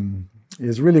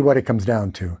 is really what it comes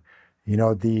down to. You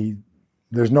know,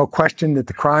 there's no question that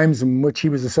the crimes in which he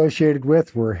was associated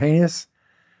with were heinous.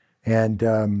 And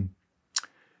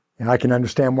I can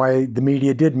understand why the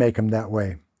media did make him that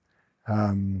way.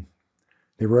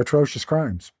 They were atrocious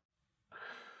crimes.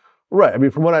 Right. I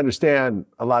mean, from what I understand,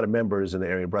 a lot of members in the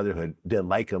Aryan Brotherhood didn't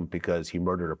like him because he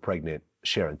murdered a pregnant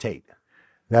Sharon Tate.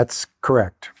 That's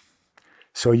correct.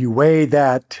 So you weigh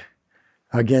that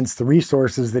against the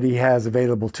resources that he has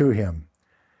available to him.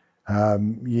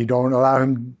 You don't allow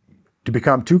him to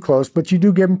become too close, but you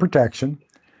do give him protection.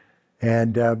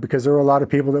 And because there were a lot of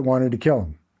people that wanted to kill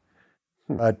him.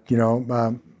 But, you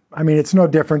know, I mean, it's no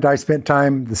different. I spent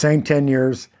time, the same 10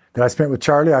 years that I spent with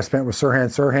Charlie, I spent with Sirhan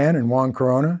Sirhan and Juan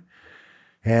Corona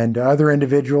and other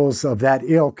individuals of that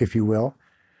ilk, if you will.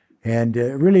 And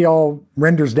it really all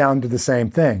renders down to the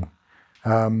same thing.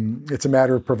 It's a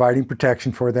matter of providing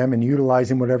protection for them and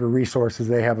utilizing whatever resources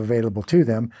they have available to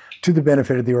them to the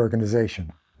benefit of the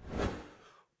organization.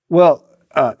 Well,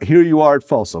 here you are at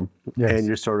Folsom, yes. And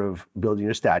you're sort of building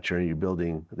your stature and you're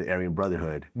building the Aryan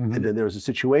Brotherhood. Mm-hmm. And then there was a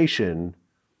situation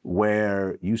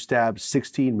where you stabbed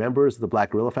 16 members of the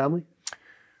Black Guerrilla family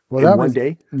in one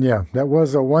day? Yeah, that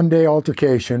was a one-day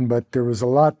altercation, but there was a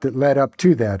lot that led up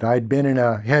to that. I'd been in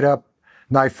a head-up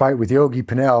knife fight with Yogi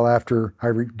Pinnell after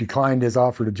I declined his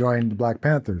offer to join the Black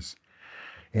Panthers.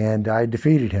 And I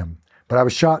defeated him, but I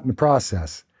was shot in the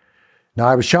process. Now,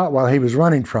 I was shot while he was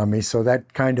running from me, so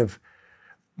that kind of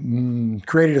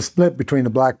created a split between the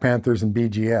Black Panthers and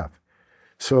BGF.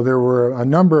 So there were a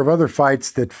number of other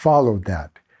fights that followed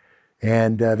that.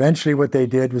 And eventually what they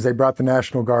did was they brought the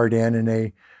National Guard in and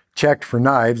they checked for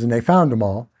knives and they found them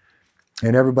all.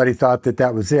 And everybody thought that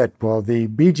that was it. Well, the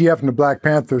BGF and the Black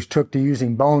Panthers took to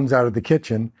using bones out of the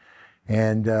kitchen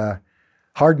and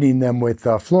hardening them with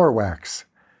floor wax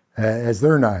as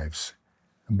their knives.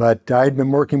 But I'd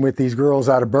been working with these girls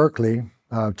out of Berkeley,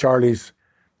 Charlie's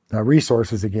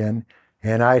resources again,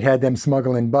 and I'd had them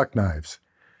smuggle in buck knives.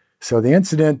 So the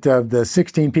incident of the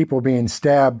 16 people being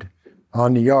stabbed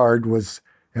on the yard was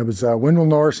Wendell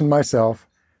Norris and myself.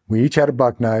 We each had a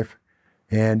buck knife,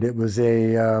 and it was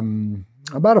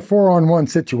about a 4-on-1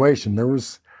 situation. There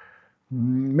was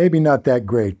maybe not that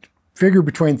great. Figure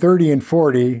between 30 and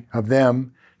 40 of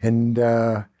them, and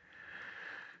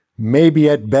maybe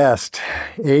at best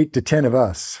 8 to 10 of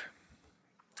us.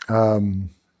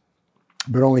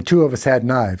 But only 2 of us had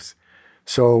knives.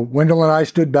 So Wendell and I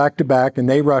stood back to back, and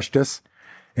they rushed us.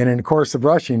 And in the course of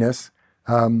rushing us,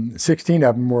 16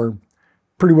 of them were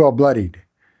pretty well bloodied.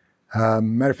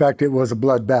 Matter of fact, it was a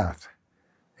bloodbath.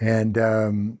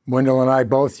 And Wendell and I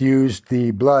both used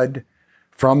the blood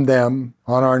from them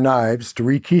on our knives to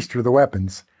rekeister the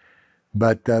weapons.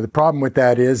 But the problem with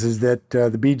that is that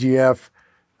the BGF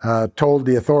told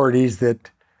the authorities that,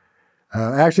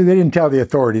 actually they didn't tell the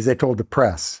authorities, they told the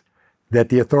press that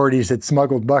the authorities had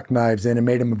smuggled buck knives in and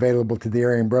made them available to the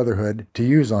Aryan Brotherhood to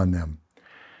use on them.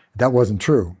 That wasn't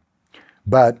true.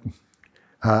 But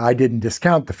I didn't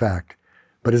discount the fact.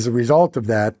 But as a result of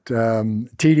that,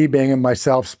 T.D. Bingham,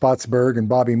 myself, Spotsburg, and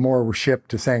Bobby Moore were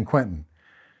shipped to San Quentin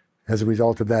as a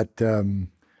result of that,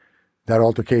 that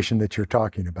altercation that you're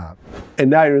talking about. And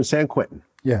now you're in San Quentin.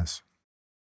 Yes.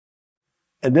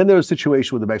 And then there was a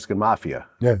situation with the Mexican Mafia.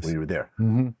 Yes. When you were there.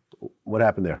 Mm-hmm. What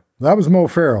happened there? That was Mo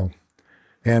Farrell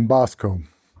and Bosco.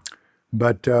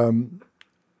 But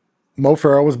Mo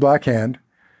Farrell was Black Hand,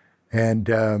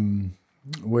 and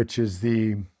which is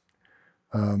the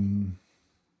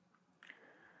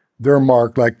their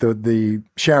mark, like the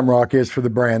Shamrock is for the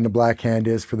brand, the Black Hand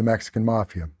is for the Mexican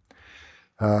Mafia.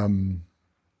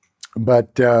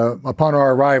 But upon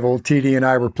our arrival, TD and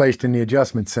I were placed in the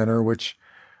adjustment center, which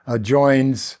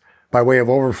joins by way of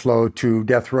overflow to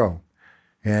Death Row.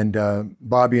 And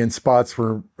Bobby and Spots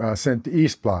were sent to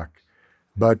East Block.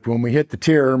 But when we hit the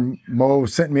tier, Mo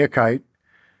sent me a kite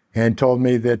and told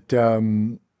me that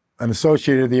an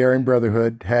associate of the Aryan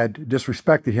Brotherhood had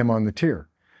disrespected him on the tier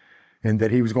and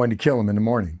that he was going to kill him in the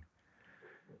morning.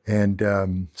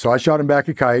 And so I shot him back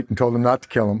a kite and told him not to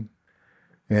kill him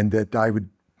and that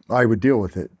I would deal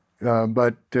with it.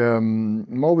 but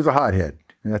Mo was a hothead.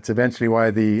 And that's eventually why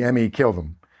the ME killed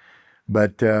him.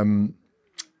 But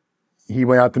he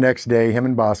went out the next day, him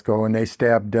and Bosco, and they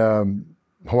stabbed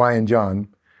Hawaiian John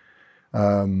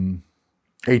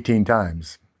 18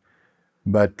 times.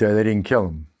 But they didn't kill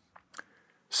him.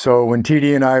 So when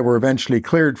TD and I were eventually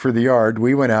cleared for the yard,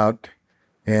 we went out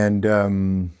and,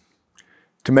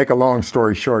 to make a long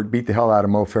story short, beat the hell out of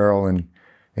Mo Farrell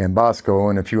and Bosco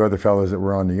and a few other fellows that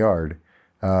were on the yard.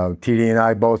 TD and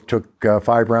I both took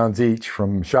 5 rounds each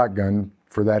from shotgun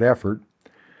for that effort.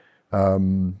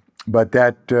 But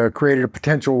that created a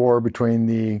potential war between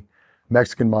the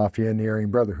Mexican Mafia and the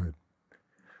Aryan Brotherhood.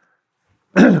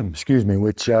 Excuse me,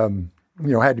 which, you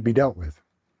know, had to be dealt with.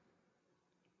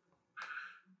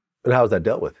 And how was that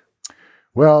dealt with?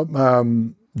 Well,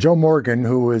 Joe Morgan,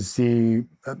 who was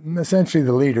essentially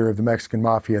the leader of the Mexican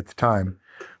Mafia at the time,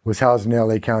 was housed in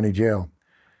LA County Jail.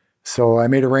 So I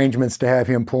made arrangements to have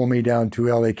him pull me down to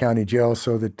LA County Jail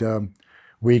so that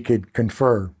we could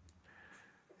confer.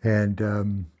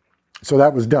 And so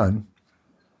that was done.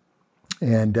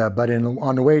 And but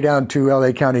on the way down to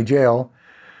LA County Jail,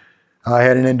 I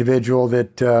had an individual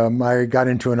that I got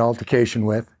into an altercation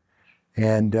with,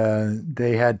 and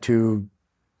they had to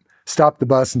stop the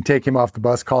bus and take him off the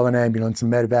bus, call an ambulance,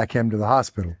 and medevac him to the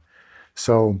hospital.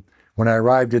 So when I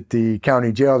arrived at the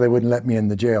county jail, they wouldn't let me in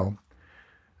the jail.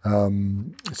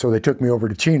 So they took me over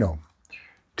to Chino,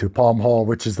 to Palm Hall,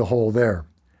 which is the hole there.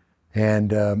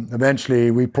 And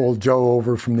eventually we pulled Joe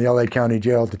over from the LA County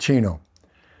Jail to Chino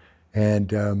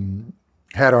and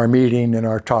had our meeting and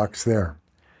our talks there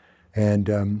and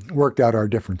worked out our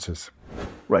differences.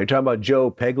 Right, you're talking about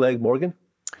Joe Pegleg Morgan?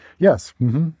 Yes.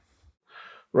 Mm-hmm.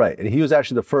 Right, and he was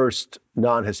actually the first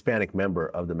non-Hispanic member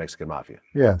of the Mexican Mafia.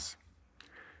 Yes.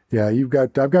 Yeah,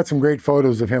 I've got some great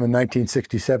photos of him in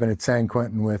 1967 at San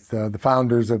Quentin with the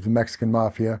founders of the Mexican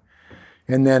Mafia.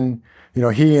 And then, you know,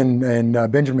 he and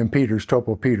Benjamin Peters,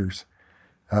 Topo Peters,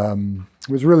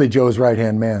 was really Joe's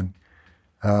right-hand man.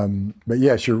 But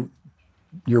yes, you're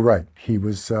right. He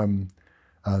was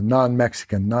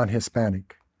non-Mexican,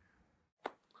 non-Hispanic.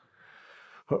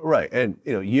 Right, and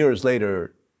you know, years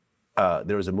later,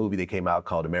 there was a movie that came out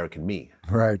called American Me.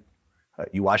 Right.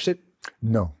 You watched it?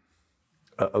 No.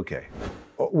 Okay.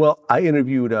 Well, I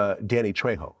interviewed Danny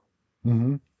Trejo,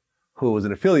 Mm-hmm. who was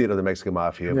an affiliate of the Mexican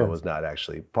Mafia, Yes. but was not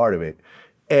actually part of it.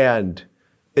 And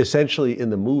essentially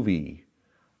in the movie,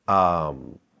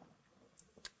 you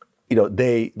know,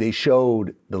 they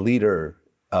showed the leader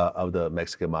of the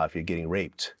Mexican Mafia getting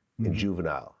raped in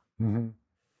juvenile. Mm-hmm.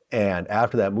 And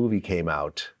after that movie came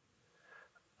out,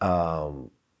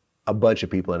 a bunch of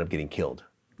people ended up getting killed.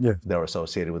 Yes. That were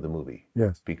associated with the movie.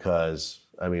 Yes. Because,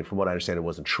 I mean, from what I understand, it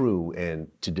wasn't true. And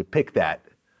to depict that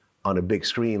on a big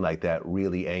screen like that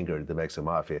really angered the Mexican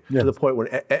Mafia. Yes. To the point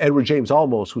where Edward James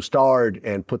Olmos, who starred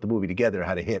and put the movie together,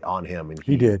 had a hit on him. And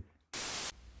He did.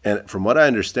 And from what I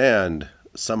understand,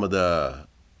 some of the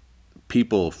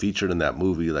people featured in that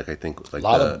movie, like I think like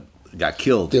Lot of got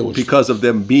killed There was- because of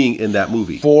them being in that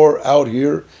movie. 4 out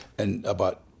here and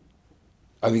about,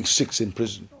 I think 6 in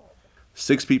prison.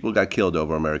 6 people got killed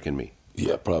over American Me,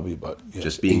 Yeah, probably about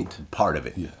just being 8. part of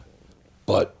it. Yeah,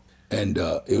 but and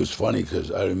it was funny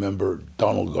because I remember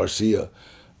Donald Garcia,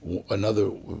 another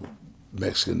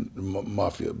Mexican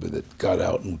mafia that got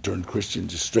out and turned Christian,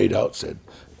 just straight out said,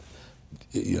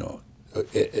 you know,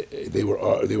 they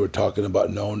were talking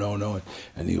about no,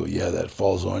 and he go, yeah, that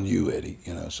falls on you, Eddie,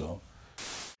 you know. So,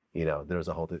 you know, there's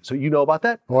a whole thing. So you know about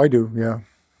that? Oh, I do. Yeah.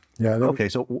 Yeah. Okay,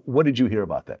 so what did you hear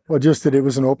about that? Well, just that it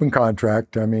was an open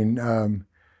contract. I mean,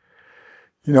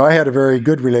 you know, I had a very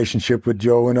good relationship with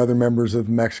Joe and other members of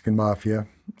the Mexican Mafia,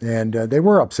 and they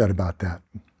were upset about that.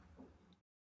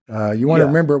 You want to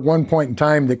remember at one point in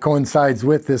time that coincides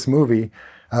with this movie,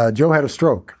 Joe had a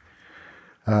stroke,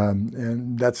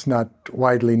 and that's not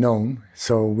widely known.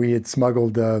 So we had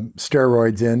smuggled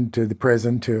steroids into the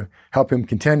prison to help him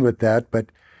contend with that, but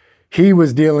he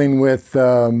was dealing with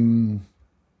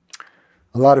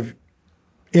a lot of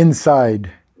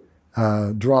inside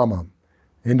drama,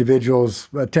 individuals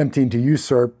attempting to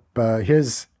usurp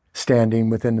his standing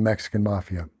within the Mexican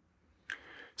Mafia.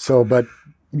 So, but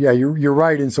yeah, you're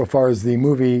right insofar as the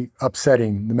movie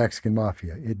upsetting the Mexican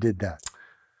Mafia. It did that.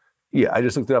 Yeah, I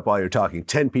just looked it up while you're talking.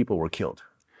 10 people were killed.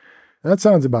 That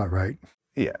sounds about right.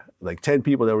 Yeah, like 10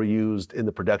 people that were used in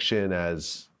the production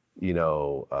as, you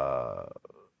know,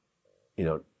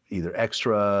 either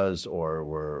extras or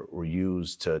were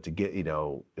used to get, you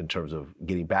know, in terms of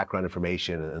getting background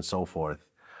information and so forth.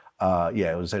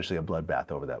 Yeah, it was essentially a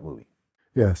bloodbath over that movie.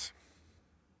 Yes.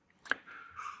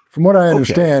 From what I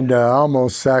understand,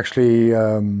 Almos actually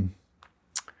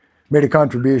made a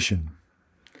contribution,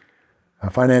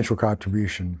 a financial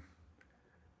contribution,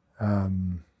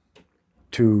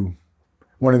 to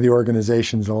one of the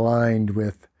organizations aligned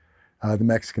with the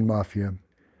Mexican Mafia,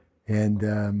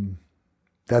 and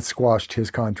that squashed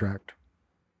his contract.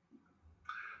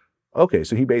 Okay,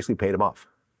 so he basically paid him off.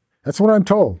 That's what I'm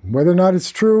told. Whether or not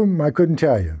it's true, I couldn't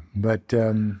tell you. But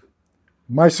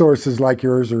my sources, like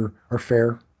yours, are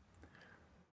fair.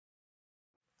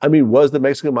 I mean, was the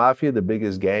Mexican Mafia the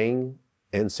biggest gang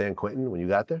in San Quentin when you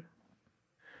got there?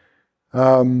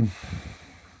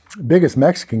 Biggest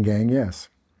Mexican gang, yes.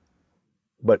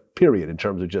 But period, in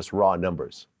terms of just raw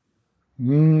numbers.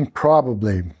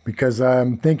 Probably, because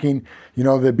I'm thinking, you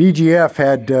know, the BGF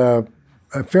had a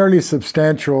fairly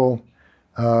substantial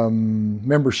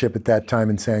membership at that time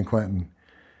in San Quentin.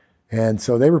 And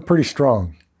so they were pretty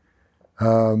strong.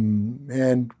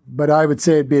 But I would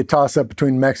say it'd be a toss-up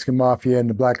between Mexican Mafia and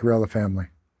the Black Guerrilla family.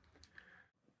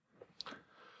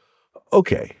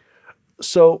 Okay,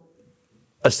 so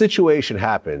a situation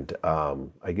happened,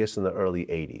 I guess in the early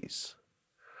 80s,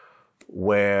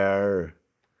 where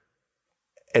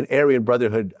an Aryan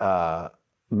Brotherhood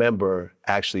member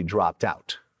actually dropped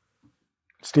out.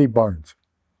 Steve Barnes.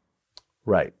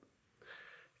 Right.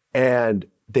 And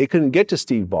they couldn't get to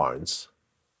Steve Barnes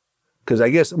because I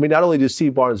guess, I mean, not only did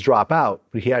Steve Barnes drop out,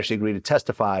 but he actually agreed to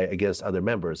testify against other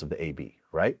members of the AB,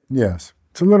 right? Yes.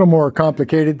 It's a little more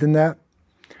complicated than that.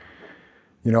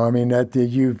 You know, I mean, that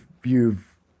you've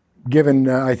given,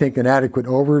 I think, an adequate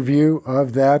overview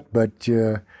of that, but,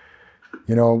 you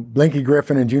know, Blinky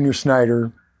Griffin and Junior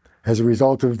Snyder, as a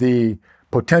result of the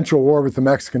potential war with the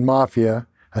Mexican Mafia,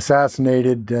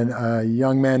 assassinated a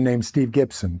young man named Steve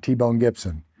Gibson, T-Bone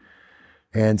Gibson.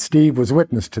 And Steve was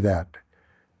witness to that.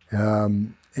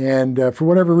 For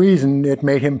whatever reason, it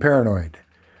made him paranoid.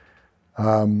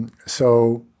 As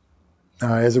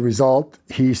a result,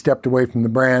 he stepped away from the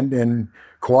brand and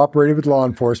cooperated with law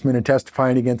enforcement in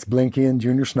testifying against Blinky and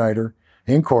Junior Snyder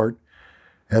in court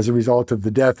as a result of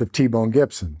the death of T-Bone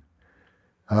Gibson.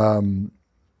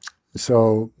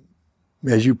 So,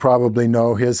 as you probably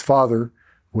know, his father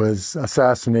was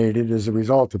assassinated as a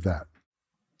result of that.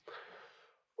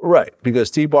 Right, because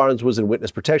Steve Barnes was in witness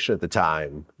protection at the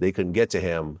time. They couldn't get to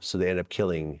him, so they ended up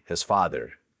killing his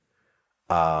father.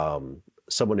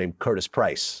 Someone named Curtis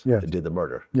Price that did the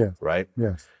murder, right?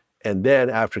 Yes. And then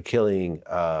after killing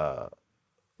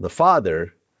the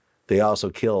father, they also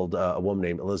killed a woman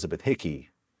named Elizabeth Hickey,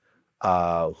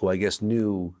 who I guess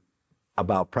knew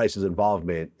about Price's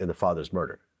involvement in the father's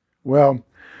murder. Well,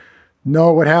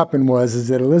 no, what happened is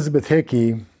that Elizabeth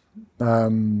Hickey,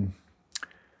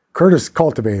 Curtis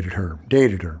cultivated her,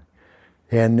 dated her,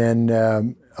 and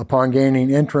then upon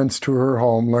gaining entrance to her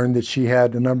home, learned that she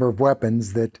had a number of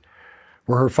weapons that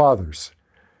were her father's.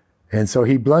 And so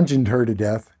he bludgeoned her to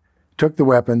death, took the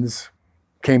weapons,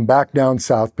 came back down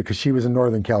south because she was in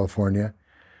Northern California,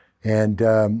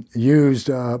 and used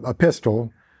a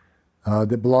pistol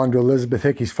that belonged to Elizabeth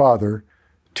Hickey's father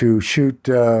to shoot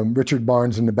Richard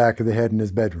Barnes in the back of the head in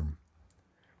his bedroom.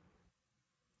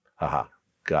 Aha,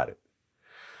 got it.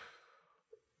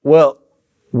 Well,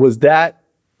 was that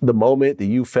the moment that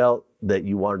you felt that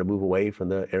you wanted to move away from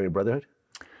the Aryan Brotherhood?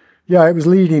 Yeah, it was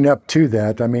leading up to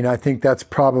that. I mean, I think that's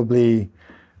probably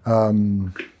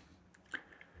kind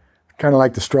of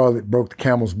like the straw that broke the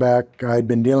camel's back. I'd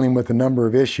been dealing with a number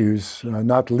of issues,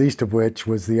 not the least of which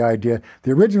was the idea,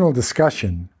 the original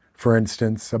discussion, for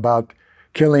instance, about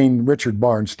killing Richard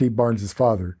Barnes, Steve Barnes'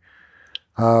 father,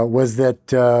 was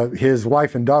that his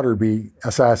wife and daughter be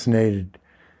assassinated.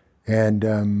 And,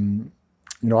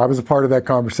 you know, I was a part of that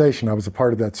conversation. I was a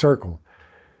part of that circle.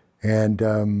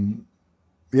 And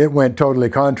it went totally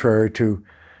contrary to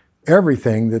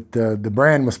everything that the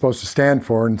brand was supposed to stand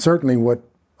for, and certainly what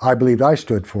I believed I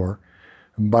stood for,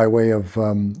 by way of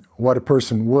what a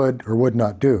person would or would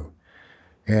not do.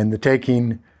 And the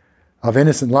taking of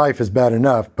innocent life is bad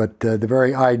enough, but the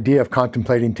very idea of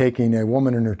contemplating taking a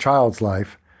woman and her child's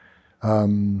life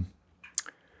was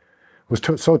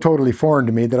so totally foreign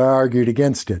to me that I argued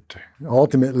against it.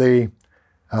 Ultimately,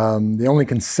 the only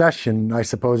concession, I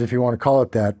suppose, if you want to call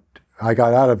it that, I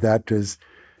got out of that is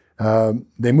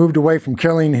they moved away from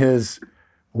killing his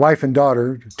wife and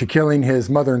daughter to killing his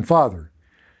mother and father.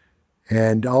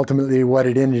 And ultimately what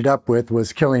it ended up with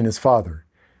was killing his father.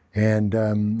 And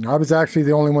I was actually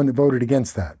the only one that voted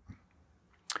against that.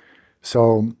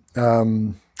 So,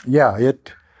 yeah,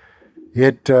 it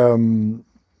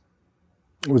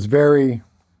was very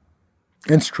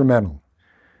instrumental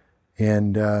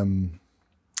in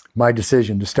my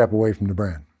decision to step away from the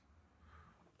brand.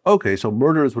 Okay, so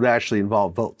murders would actually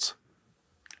involve votes.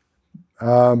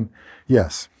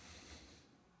 Yes.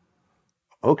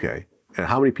 Okay. And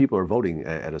how many people are voting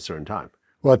at a certain time?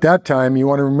 Well, at that time, you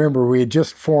want to remember we had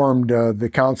just formed the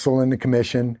council and the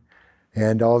commission,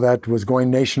 and all that was going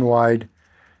nationwide.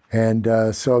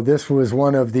 And so this was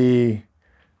one of the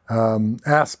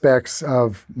aspects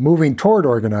of moving toward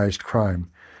organized crime.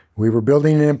 We were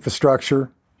building an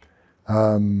infrastructure,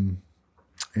 and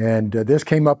this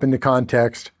came up in the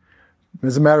context,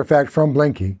 as a matter of fact, from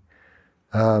Blinky,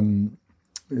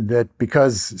 that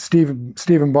because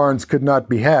Stephen Barnes could not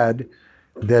be had,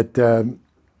 that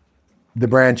the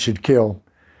brand should kill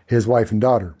his wife and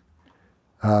daughter.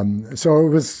 So it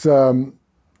was,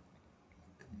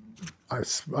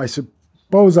 I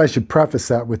suppose I should preface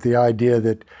that with the idea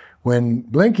that when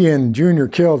Blinky and Junior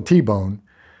killed T-Bone,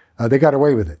 they got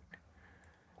away with it.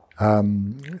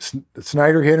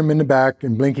 Snyder hit him in the back,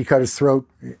 and Blinky cut his throat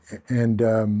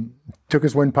and took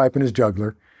his windpipe and his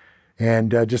jugular,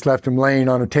 and just left him laying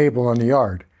on a table on the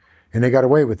yard, and they got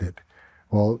away with it.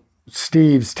 Well,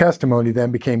 Steve's testimony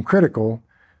then became critical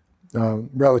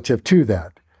relative to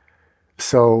that.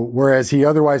 So whereas he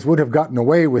otherwise would have gotten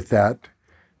away with that,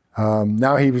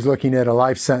 now he was looking at a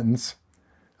life sentence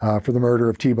for the murder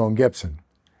of T-Bone Gibson.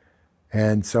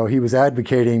 And so he was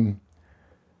advocating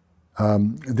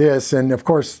this, and of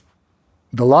course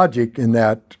the logic in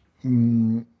that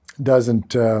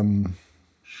doesn't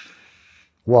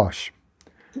wash.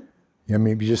 I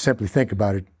mean, if you just simply think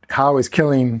about it, how is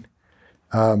killing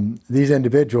these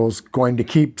individuals going to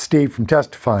keep Steve from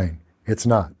testifying? It's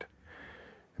not.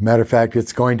 Matter of fact,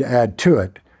 it's going to add to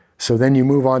it. So then you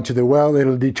move on to the, well,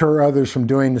 it'll deter others from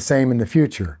doing the same in the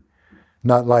future.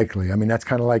 Not likely. I mean, that's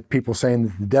kind of like people saying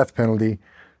that the death penalty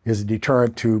is a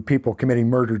deterrent to people committing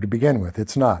murder to begin with.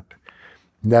 It's not.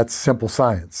 That's simple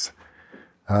science.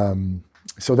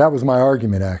 So that was my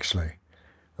argument, actually.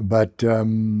 But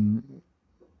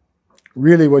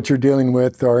really what you're dealing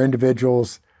with are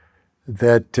individuals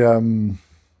that are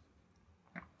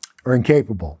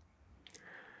incapable,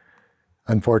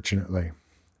 unfortunately,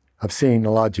 of seeing the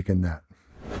logic in that.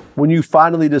 When you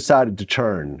finally decided to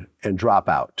turn and drop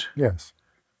out, Yes.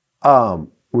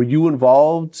 were you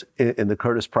involved in the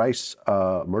Curtis Price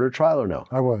murder trial or no?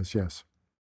 I was, yes.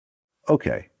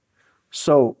 Okay.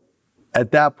 So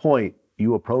at that point,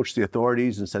 you approached the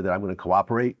authorities and said that I'm going to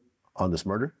cooperate on this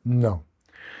murder? No.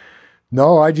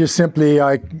 No, I just simply,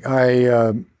 I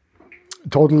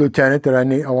told the lieutenant that I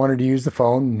wanted to use the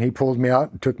phone, and he pulled me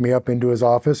out and took me up into his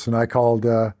office, and I called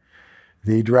the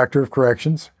director of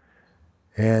corrections,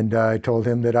 and I told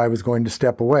him that I was going to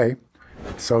step away.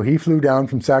 So he flew down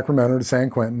from Sacramento to San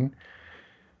Quentin,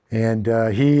 and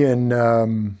he and a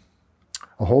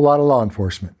whole lot of law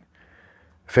enforcement,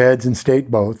 feds and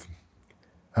state both,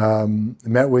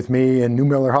 met with me in New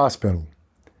Miller Hospital.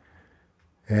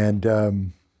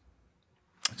 And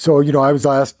so, you know, I was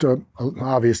asked,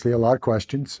 obviously, a lot of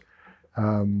questions.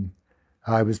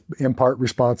 I was in part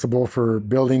responsible for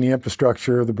building the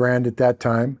infrastructure of the brand at that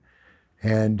time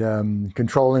and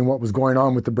controlling what was going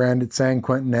on with the brand at San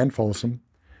Quentin and Folsom.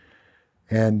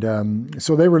 And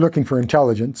so they were looking for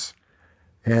intelligence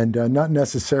and not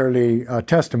necessarily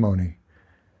testimony.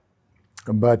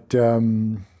 But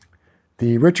the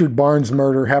Richard Barnes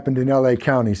murder happened in LA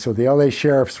County, so the LA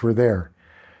sheriffs were there,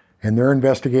 and their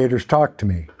investigators talked to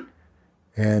me.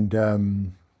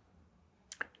 And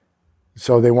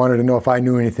so they wanted to know if I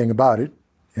knew anything about it,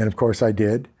 and of course I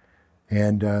did.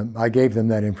 And I gave them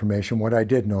that information, what I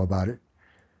did know about it.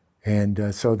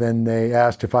 And so then they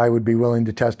asked if I would be willing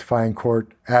to testify in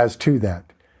court as to that,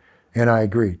 and I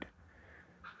agreed.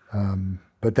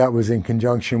 But that was in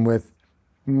conjunction with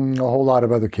a whole lot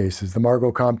of other cases. The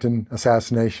Margot Compton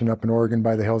assassination up in Oregon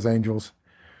by the Hells Angels,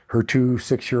 her 2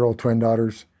 6-year-old twin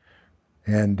daughters,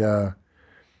 and a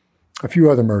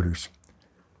few other murders.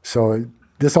 So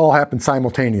this all happened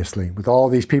simultaneously with all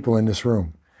these people in this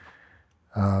room.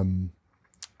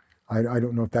 I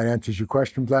don't know if that answers your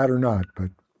question, Vlad, or not,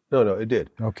 but... No, it did.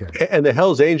 Okay. And the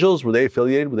Hells Angels, were they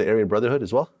affiliated with the Aryan Brotherhood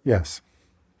as well? Yes.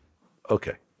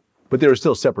 Okay. But they were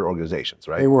still separate organizations,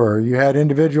 right? They were. You had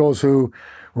individuals who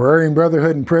were Aryan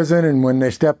Brotherhood in prison, and when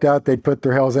they stepped out, they'd put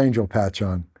their Hells Angel patch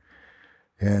on.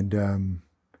 And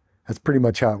that's pretty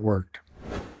much how it worked.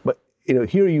 But, you know,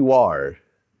 here you are.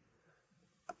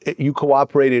 You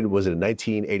cooperated, was it in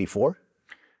 1984?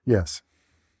 Yes.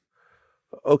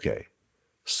 Okay.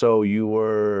 So you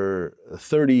were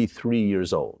 33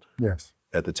 years old. Yes.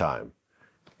 At the time.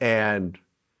 And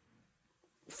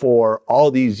for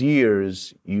all these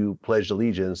years, you pledged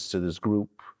allegiance to this group.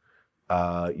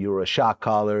 You were a shot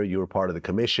caller. You were part of the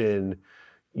commission.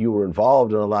 You were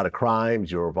involved in a lot of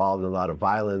crimes. You were involved in a lot of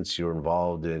violence. You were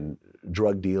involved in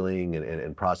drug dealing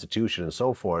and prostitution and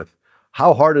so forth.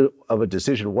 How hard of a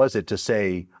decision was it to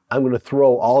say, I'm going to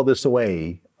throw all this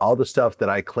away, all the stuff that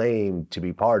I claim to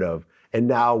be part of, and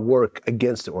now work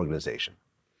against the organization?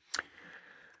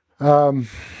 I'd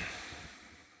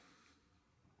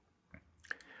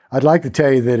like to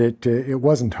tell you that it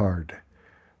wasn't hard.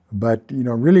 But,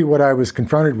 really what I was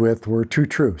confronted with were two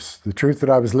truths: the truth that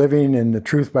I was living and the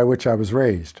truth by which I was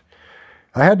raised.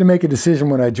 I had to make a decision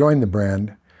when I joined the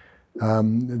brand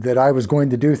that I was going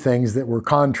to do things that were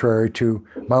contrary to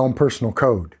my own personal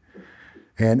code.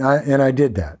 And I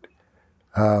did that.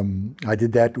 I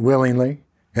did that willingly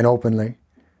and openly.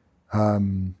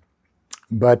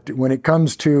 But when it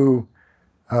comes to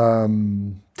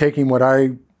taking what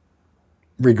I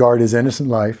regard as innocent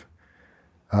life,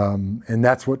 and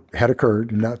that's what had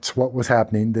occurred, and that's what was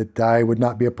happening, that I would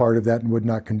not be a part of that and would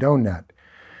not condone that.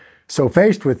 So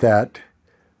faced with that,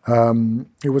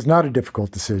 it was not a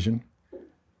difficult decision.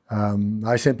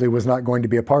 I simply was not going to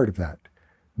be a part of that.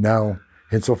 Now,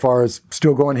 insofar as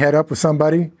still going head up with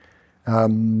somebody,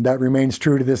 that remains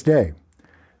true to this day.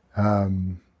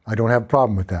 I don't have a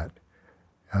problem with that.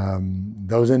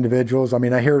 Those individuals,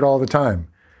 I hear it all the time.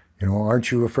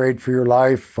 Aren't you afraid for your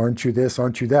life? Aren't you this?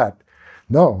 Aren't you that?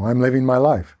 No, I'm living my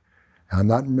life. I'm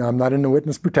not in the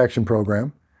witness protection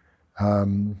program. I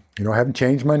haven't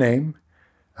changed my name.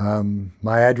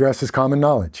 My address is common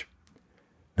knowledge.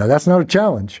 Now, that's not a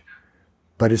challenge,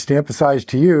 but it's to emphasize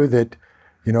to you that,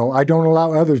 I don't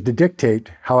allow others to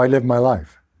dictate how I live my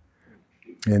life.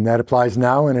 And that applies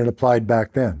now, and it applied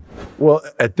back then. Well,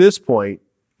 at this point,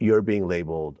 you're being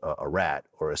labeled a rat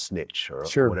or a snitch or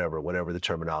Sure. whatever the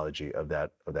terminology of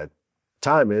that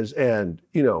time is. And,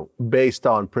 based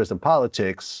on prison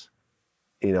politics,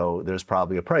 there's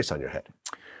probably a price on your head.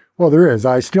 Well, there is.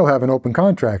 I still have an open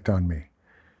contract on me.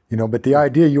 But the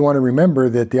idea, you want to remember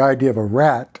that the idea of a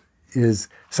rat is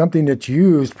something that's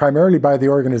used primarily by the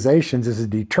organizations as a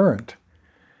deterrent,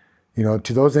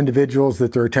 to those individuals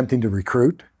that they're attempting to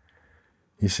recruit.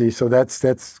 You see, so that's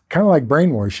kind of like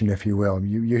brainwashing, if you will.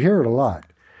 You hear it a lot.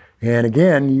 And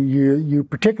again, you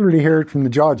particularly hear it from the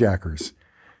jawjackers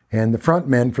and the front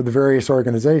men for the various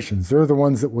organizations. They're the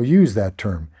ones that will use that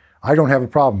term. I don't have a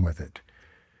problem with it.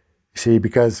 You see,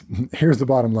 because here's the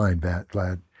bottom line,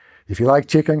 Vlad. If you like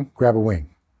chicken, grab a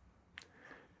wing.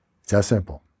 It's that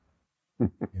simple.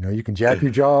 You can jack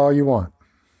your jaw all you want.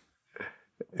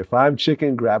 If I'm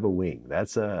chicken, grab a wing.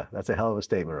 That's a hell of a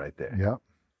statement right there.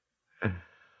 Yeah.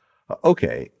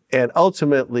 Okay. And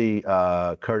ultimately,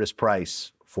 Curtis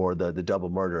Price, for the double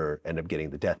murder, ended up getting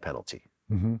the death penalty.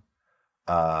 Mm-hmm.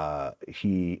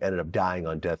 He ended up dying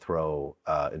on death row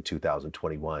in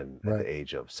 2021 at the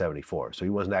age of 74. So he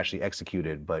wasn't actually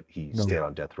executed, but he stayed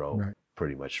on death row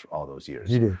pretty much all those years.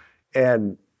 He did.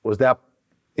 And was that,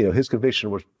 his conviction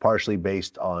was partially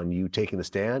based on you taking the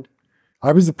stand?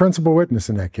 I was the principal witness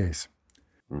in that case.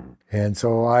 Mm-hmm. And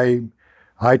so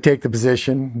I take the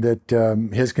position that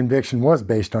his conviction was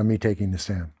based on me taking the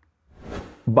stand.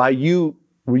 Were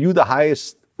you the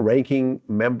highest ranking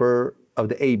member of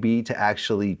the AB to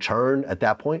actually churn at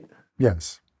that point?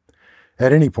 Yes.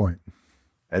 At any point.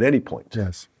 At any point?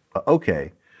 Yes.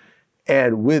 Okay.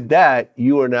 And with that,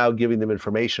 you are now giving them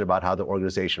information about how the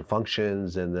organization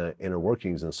functions and the inner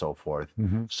workings and so forth.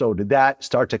 Mm-hmm. So did that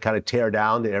start to kind of tear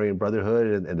down the Aryan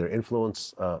Brotherhood and their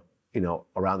influence,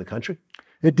 around the country?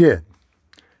 It did.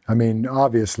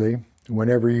 Obviously,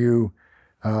 whenever you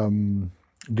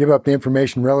give up the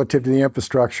information relative to the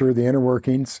infrastructure, the inner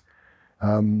workings,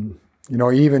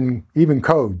 even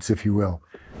codes, if you will,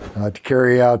 to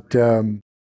carry out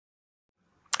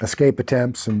escape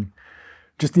attempts and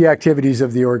just the activities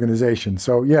of the organization.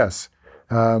 So yes,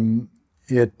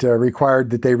 it required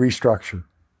that they restructure.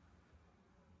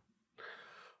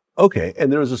 Okay,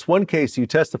 and there was this one case you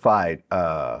testified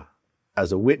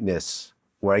as a witness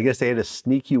where I guess they had to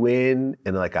sneak you in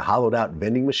like a hollowed out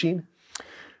vending machine?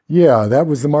 Yeah, that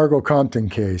was the Margot Compton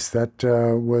case. That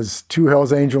was two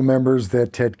Hell's Angel members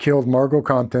that had killed Margot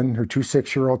Compton, her two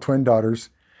 6-year-old twin daughters.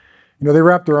 They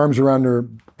wrapped their arms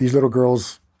around these little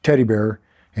girls' teddy bear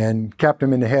and capped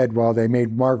them in the head while they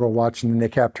made Margot watch, and then they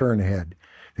capped her in the head.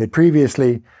 They'd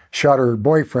previously shot her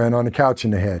boyfriend on the couch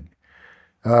in the head.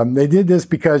 They did this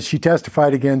because she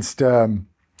testified against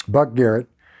Buck Garrett,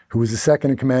 who was the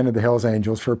second in command of the Hells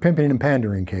Angels, for a pimping and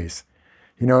pandering case.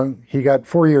 He got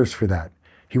 4 years for that.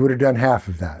 He would have done half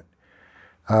of that.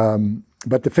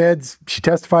 But the feds, she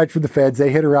testified for the feds.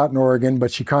 They hid her out in Oregon,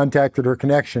 but she contacted her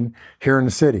connection here in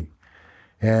the city.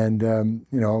 And,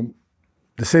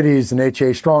 the city is an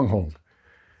HA stronghold.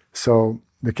 So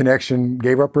the connection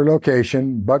gave up her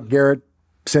location. Buck Garrett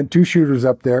sent 2 shooters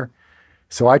up there.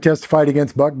 So I testified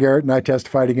against Buck Garrett, and I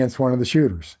testified against one of the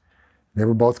shooters. They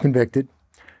were both convicted.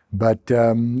 But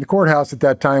the courthouse at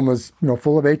that time was,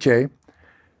 full of HA.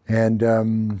 And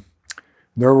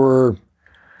there were,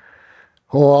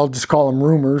 I'll just call them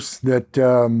rumors, that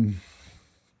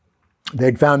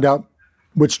they'd found out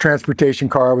which transportation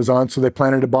car I was on, so they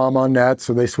planted a bomb on that,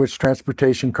 so they switched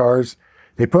transportation cars.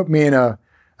 They put me in a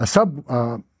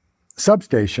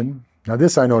substation. Now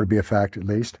this I know to be a fact, at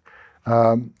least.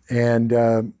 And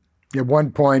at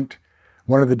one point,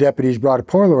 one of the deputies brought a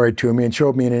Polaroid to me and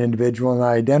showed me an individual, and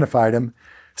I identified him.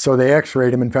 So they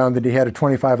x-rayed him and found that he had a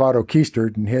 .25 auto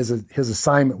keistered, and his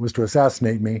assignment was to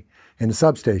assassinate me in the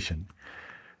substation.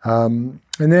 And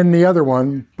then the other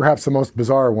one, perhaps the most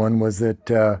bizarre one, was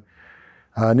that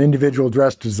an individual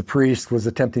dressed as a priest was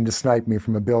attempting to snipe me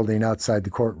from a building outside the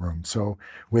courtroom. So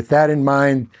with that in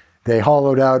mind, they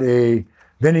hollowed out a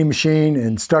vending machine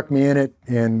and stuck me in it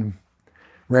and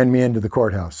ran me into the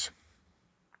courthouse.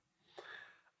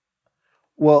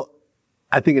 Well,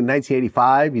 I think in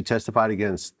 1985, you testified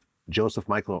against Joseph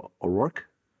Michael O'Rourke.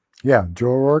 Yeah,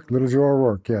 Joe O'Rourke, little Joe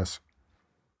O'Rourke, yes.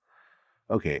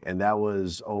 Okay, and that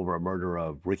was over a murder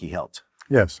of Ricky Helt.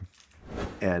 Yes.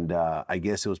 And I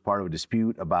guess it was part of a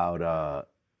dispute about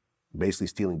basically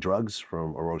stealing drugs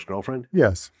from O'Rourke's girlfriend.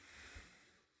 Yes.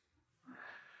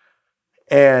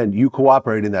 And you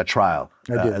cooperated in that trial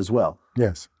as well.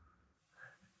 Yes.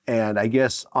 And I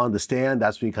guess on the stand,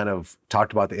 that's when you kind of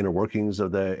talked about the inner workings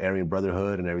of the Aryan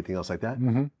Brotherhood and everything else like that?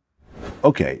 Mm-hmm.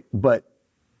 Okay, but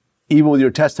even with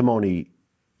your testimony,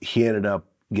 he ended up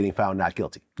getting found not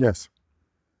guilty. Yes.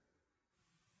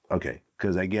 Okay,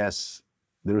 because I guess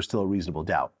there was still a reasonable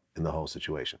doubt in the whole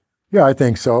situation. Yeah, I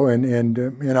think so,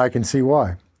 and I can see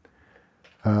why.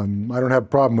 I don't have a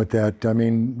problem with that. I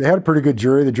mean, they had a pretty good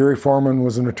jury. The jury foreman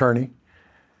was an attorney.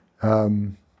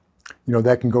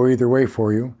 That can go either way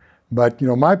for you. But,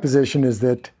 my position is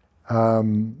that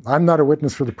I'm not a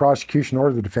witness for the prosecution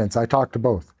or the defense. I talk to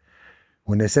both.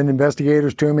 When they send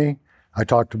investigators to me, I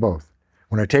talk to both.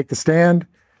 When I take the stand,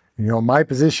 my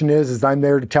position is I'm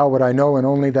there to tell what I know and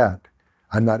only that.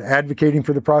 I'm not advocating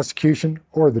for the prosecution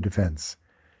or the defense.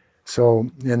 So,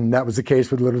 and that was the case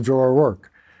with little Joe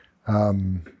O'Rourke.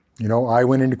 I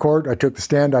went into court, I took the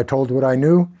stand, I told what I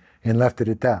knew, and left it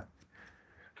at that.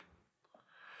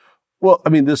 Well, I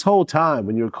mean, this whole time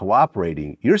when you're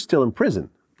cooperating, you're still in prison.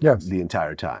 Yes. The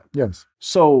entire time. Yes.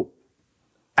 So,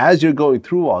 as you're going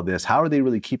through all this, how are they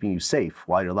really keeping you safe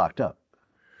while you're locked up?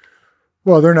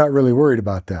 Well, they're not really worried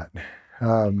about that.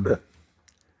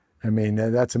 I mean,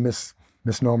 that's a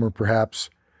misnomer, perhaps.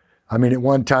 I mean, at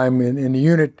one time in the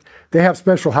unit, they have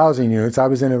special housing units. I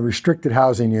was in a restricted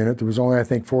housing unit. There was only, I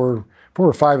think, four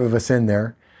or five of us in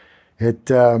there.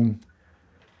 It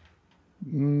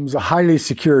was a highly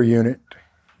secure unit.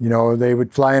 They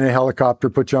would fly in a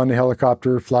helicopter, put you on the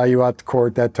helicopter, fly you out to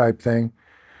court, that type thing.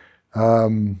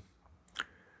 But,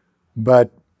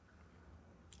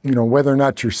 whether or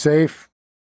not you're safe,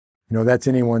 that's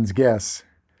anyone's guess.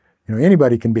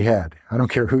 Anybody can be had. I don't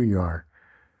care who you are.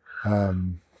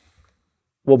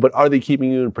 Well, but are they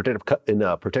keeping you in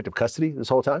protective custody this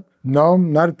whole time? No,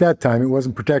 not at that time. It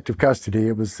wasn't protective custody.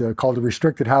 It was called a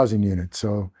restricted housing unit.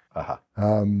 So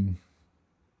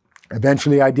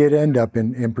eventually I did end up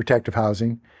in protective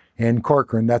housing in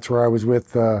Corcoran. That's where I was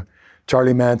with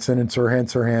Charlie Manson and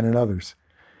Sirhan and others.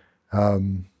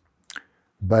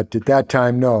 But at that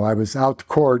time, no. I was out to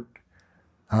court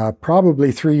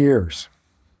probably 3 years.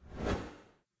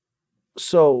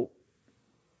 So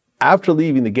after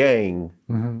leaving the gang,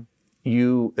 Mm-hmm.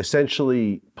 you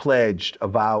essentially pledged a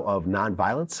vow of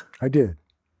nonviolence? I did.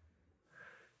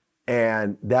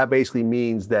 And that basically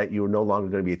means that you're no longer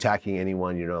going to be attacking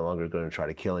anyone, you're no longer going to try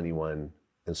to kill anyone,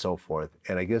 and so forth.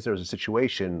 And I guess there was a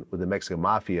situation with the Mexican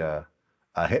Mafia,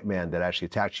 a hitman that actually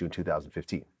attacked you in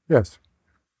 2015. Yes.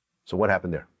 So what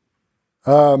happened there?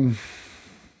 Well,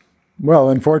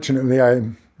 unfortunately, I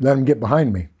let him get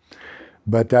behind me.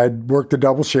 But I'd worked a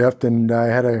double shift, and I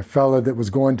had a fella that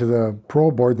was going to the parole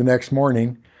board the next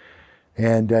morning,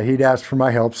 and he'd asked for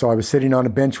my help, so I was sitting on a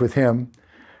bench with him,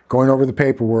 going over the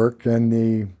paperwork, and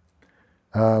the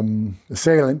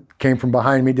assailant came from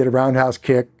behind me, did a roundhouse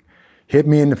kick, hit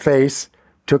me in the face,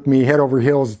 took me head over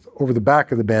heels over the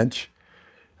back of the bench.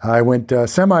 I went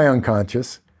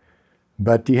semi-unconscious,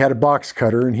 but he had a box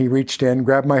cutter, and he reached in,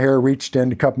 grabbed my hair, reached in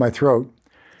to cut my throat.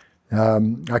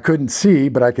 I couldn't see,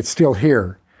 but I could still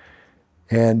hear.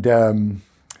 And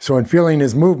so in feeling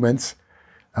his movements,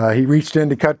 he reached in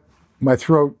to cut my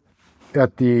throat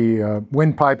at the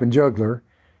windpipe and jugular,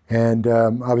 and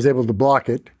I was able to block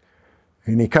it.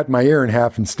 And he cut my ear in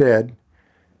half instead.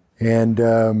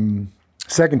 And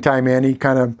second time in, he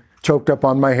kind of choked up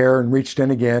on my hair and reached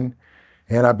in again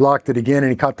and I blocked it again, and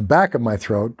he caught the back of my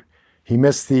throat. He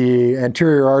missed the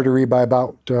anterior artery by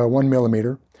about 1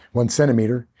 millimeter, 1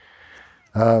 centimeter.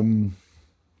 And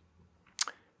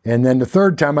then the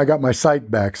third time I got my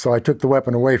sight back, so I took the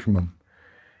weapon away from him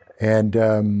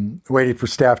and waited for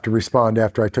staff to respond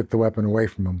after I took the weapon away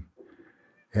from him,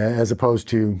 as opposed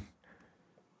to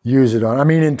use it on. I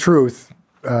mean, in truth,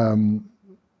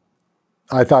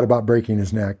 I thought about breaking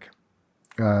his neck,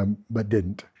 but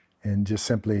didn't, and just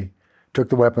simply took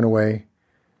the weapon away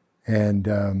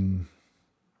and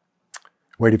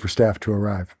waited for staff to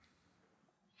arrive.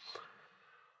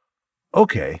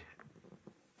 Okay.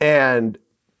 And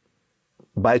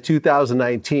by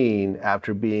 2019,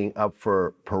 after being up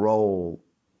for parole,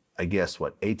 I guess,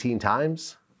 what, 18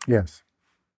 times? Yes.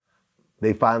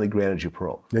 They finally granted you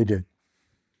parole. They did.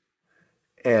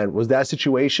 And was that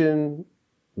situation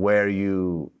where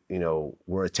you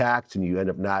were attacked and you end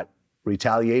up not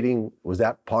retaliating, was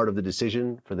that part of the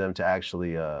decision for them to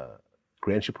actually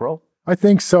grant you parole? I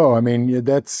think so. I mean,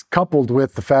 that's coupled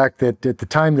with the fact that at the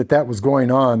time that that was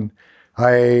going on,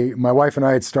 my wife and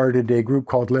I had started a group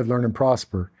called Live, Learn, and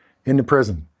Prosper in the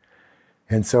prison.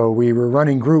 And so we were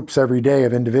running groups every day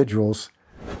of individuals.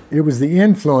 It was the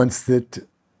influence that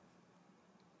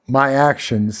my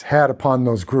actions had upon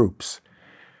those groups,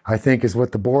 I think, is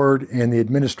what the board and the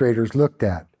administrators looked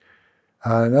at.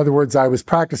 In other words, I was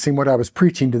practicing what I was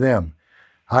preaching to them.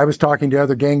 I was talking to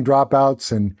other gang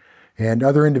dropouts and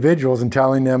other individuals and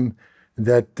telling them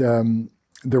that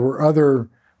there were other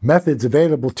methods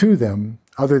available to them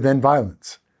other than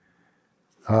violence.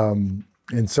 And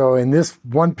so in this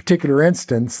one particular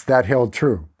instance, that held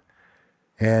true.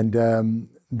 And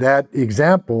that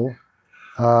example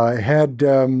had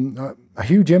a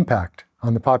huge impact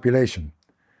on the population.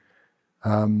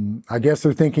 I guess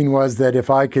their thinking was that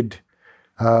if I could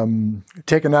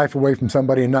take a knife away from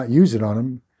somebody and not use it on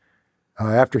him,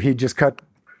 after he just cut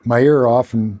my ear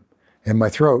off and my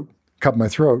throat, cut my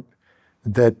throat,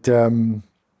 that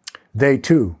they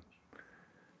too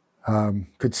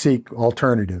could seek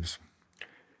alternatives.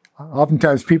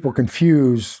 Oftentimes people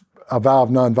confuse a vow of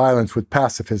nonviolence with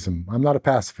pacifism. I'm not a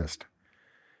pacifist.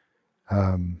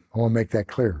 I want to make that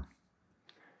clear.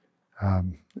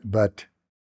 But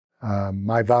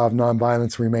my vow of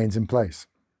nonviolence remains in place.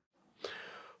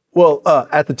 Well,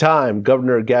 at the time,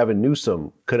 Governor Gavin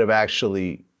Newsom could have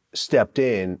actually stepped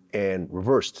in and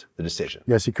reversed the decision.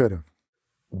 Yes, he could have.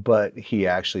 But he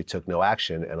actually took no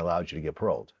action and allowed you to get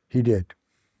paroled. He did.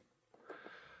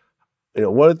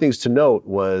 One of the things to note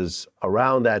was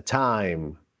around that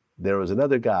time, there was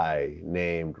another guy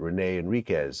named Rene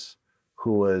Enriquez,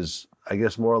 who was, I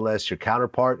guess, more or less your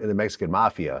counterpart in the Mexican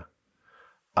Mafia,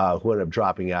 who ended up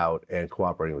dropping out and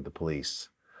cooperating with the police.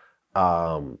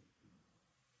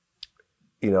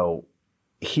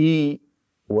 He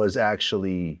was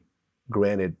actually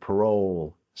granted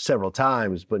parole several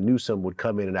times, but Newsom would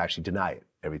come in and actually deny it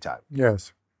every time.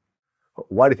 Yes.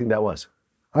 Why do you think that was?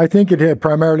 I think it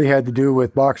primarily had to do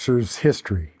with Boxer's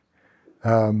history. He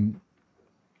wrote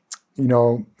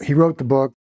the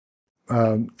book,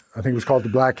 I think it was called The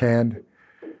Black Hand,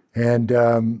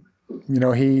 and,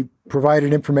 he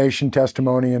provided information,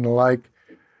 testimony, and the like.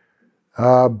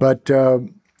 But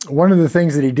one of the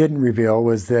things that he didn't reveal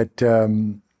was that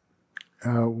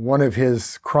one of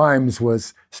his crimes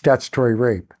was statutory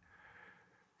rape.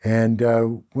 And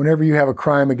whenever you have a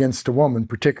crime against a woman,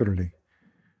 particularly,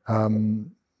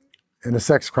 and a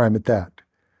sex crime at that,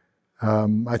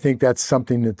 I think that's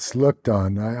something that's looked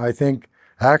on. I think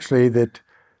actually that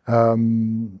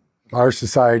our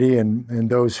society and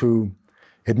those who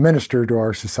administer to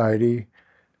our society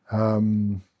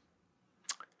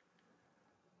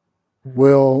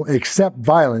will accept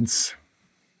violence,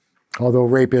 although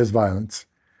rape is violence.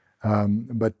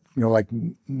 But like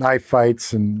knife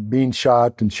fights and being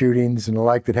shot and shootings and the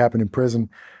like that happen in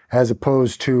prison, as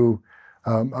opposed to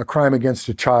a crime against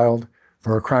a child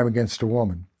or a crime against a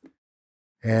woman.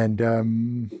 And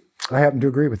I happen to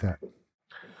agree with that.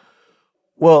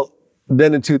 Well,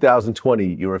 then in 2020,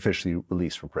 you were officially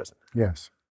released from prison. Yes.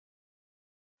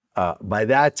 By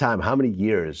that time, how many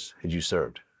years had you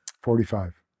served?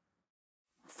 45.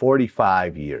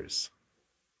 45 years.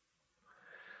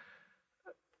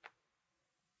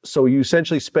 So you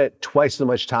essentially spent twice as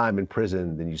much time in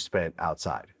prison than you spent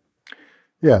outside.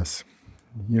 Yes.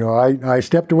 I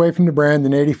stepped away from the brand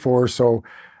in '84, so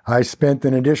I spent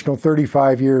an additional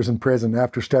 35 years in prison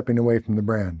after stepping away from the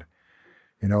brand.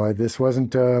 This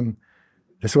wasn't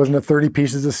a 30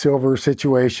 pieces of silver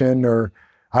situation, or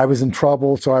I was in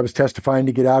trouble, so I was testifying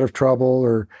to get out of trouble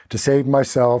or to save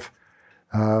myself.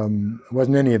 It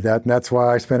wasn't any of that, and that's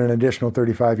why I spent an additional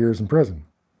 35 years in prison.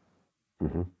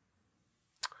 Mm-hmm.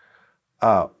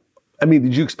 I mean,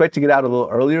 did you expect to get out a little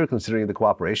earlier considering the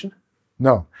cooperation?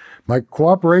 No, my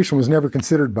cooperation was never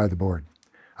considered by the board.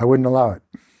 I wouldn't allow it.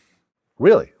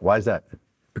 Really? Why is that?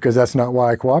 Because that's not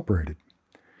why I cooperated.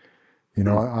 You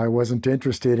know, I wasn't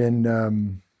interested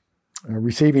in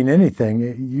receiving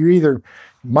anything.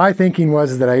 My thinking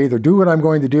was that I either do what I'm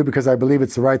going to do because I believe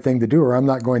it's the right thing to do, or I'm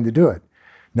not going to do it.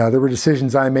 Now, there were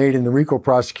decisions I made in the RICO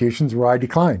prosecutions where I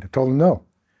declined. I told them no.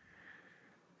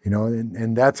 You know,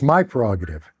 and that's my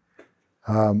prerogative.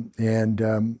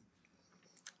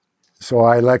 So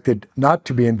I elected not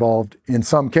to be involved in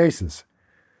some cases.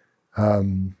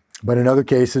 But in other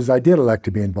cases, I did elect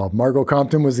to be involved. Margot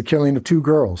Compton was the killing of 2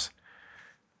 girls.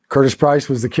 Curtis Price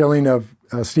was the killing of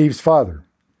Steve's father.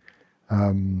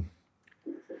 There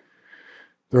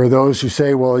are those who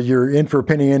say, well, you're in for a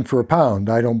penny, in for a pound.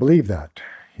 I don't believe that.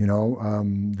 You know,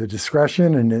 the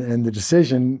discretion and the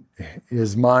decision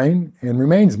is mine and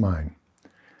remains mine.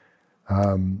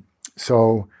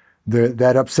 So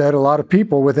that upset a lot of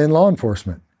people within law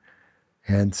enforcement.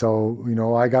 And so, you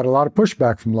know, I got a lot of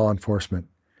pushback from law enforcement,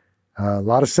 a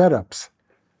lot of setups,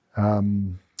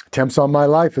 attempts on my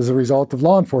life as a result of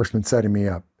law enforcement setting me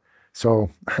up. So,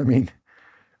 I mean,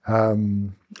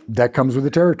 that comes with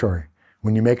the territory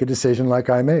when you make a decision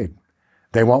like I made.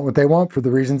 They want what they want for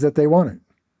the reasons that they want it.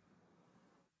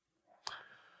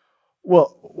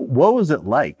 Well, what was it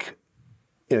like?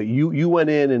 You know, you went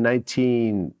in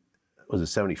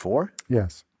 1974?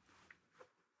 Yes.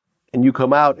 And you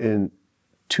come out in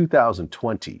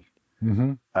 2020.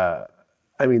 Mm-hmm. I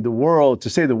mean, the world, to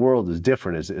say the world is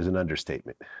different is an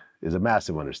understatement, is a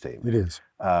massive understatement. It is.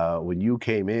 When you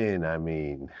came in, I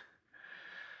mean,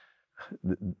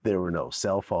 there were no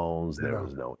cell phones, there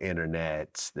was no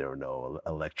internet, there were no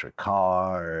electric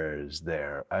cars,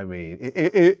 I mean,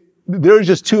 there's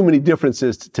just too many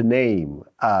differences to name.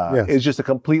 Yes. It's just a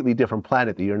completely different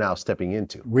planet that you're now stepping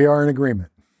into. We are in agreement.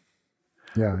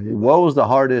 Yeah. What was the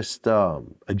hardest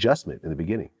adjustment in the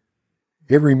beginning?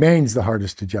 It remains the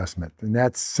hardest adjustment, and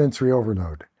that's sensory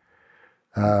overload.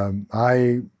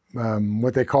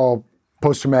 What they call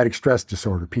post-traumatic stress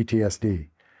disorder, PTSD.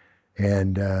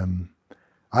 And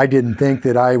I didn't think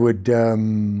that I would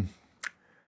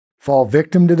fall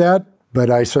victim to that,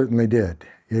 but I certainly did.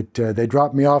 They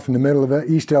dropped me off in the middle of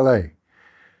East LA.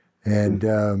 And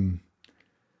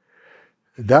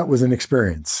that was an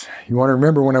experience. You want to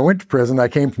remember when I went to prison, I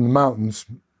came from the mountains.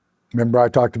 Remember I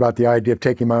talked about the idea of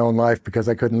taking my own life because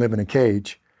I couldn't live in a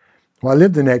cage. Well, I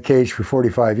lived in that cage for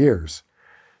 45 years.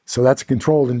 So that's a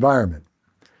controlled environment.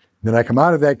 Then I come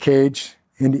out of that cage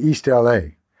into East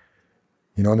LA.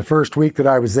 You know, in the first week that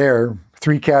I was there,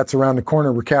 3 cats around the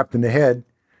corner were capped in the head.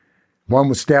 One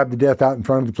was stabbed to death out in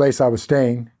front of the place I was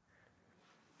staying.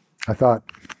 I thought,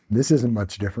 this isn't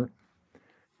much different.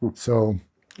 So,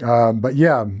 but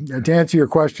yeah, to answer your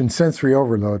question, sensory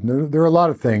overload, there are a lot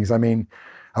of things. I mean,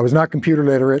 I was not computer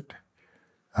literate.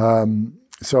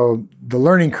 So the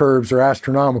learning curves are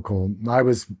astronomical. I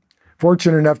was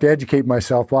fortunate enough to educate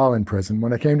myself while in prison.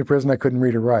 When I came to prison, I couldn't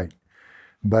read or write.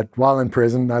 But while in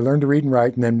prison, I learned to read and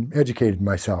write and then educated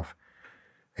myself.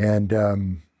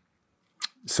 And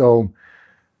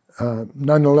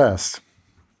nonetheless,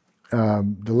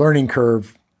 the learning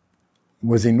curve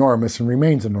was enormous and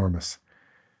remains enormous.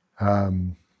 I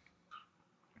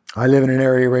live in an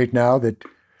area right now that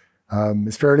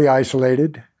is fairly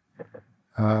isolated,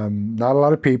 not a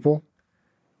lot of people,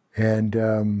 and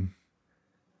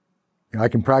I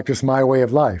can practice my way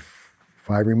of life.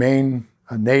 If I remain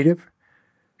a native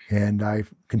and I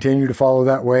continue to follow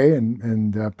that way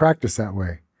and practice that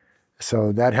way.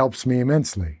 So that helps me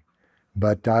immensely.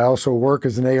 But I also work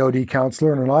as an AOD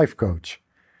counselor and a life coach.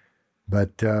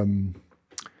 But, you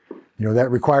know,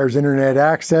 that requires internet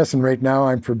access, and right now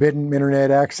I'm forbidden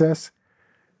internet access.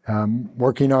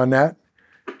 Working on that.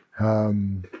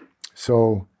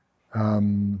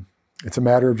 It's a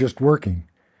matter of just working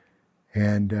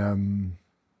and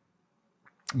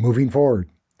moving forward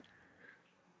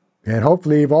and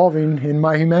hopefully evolving in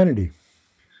my humanity.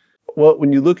 Well,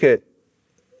 when you look at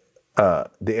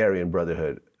the Aryan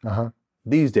Brotherhood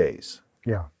these days,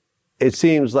 yeah, it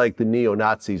seems like the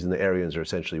neo-Nazis and the Aryans are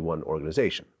essentially one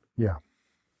organization. Yeah.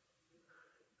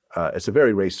 It's a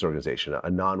very racist organization. A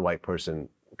non-white person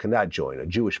cannot join. A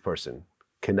Jewish person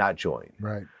cannot join.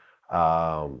 Right.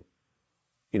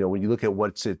 You know, when you look at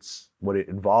what it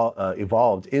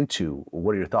evolved into,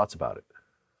 what are your thoughts about it?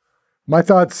 My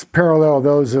thoughts parallel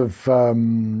those of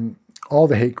all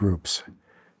the hate groups,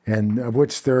 and of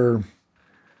which there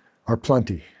are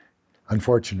plenty,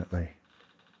 unfortunately.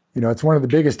 You know, it's one of the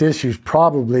biggest issues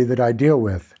probably that I deal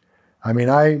with. I mean,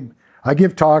 I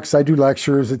give talks, I do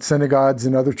lectures at synagogues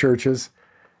and other churches,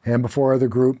 and before other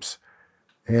groups.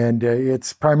 And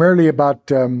it's primarily about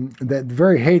that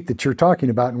very hate that you're talking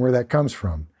about and where that comes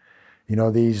from. You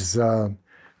know, these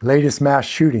latest mass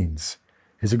shootings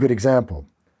is a good example.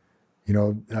 You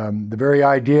know, the very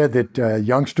idea that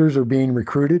youngsters are being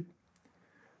recruited,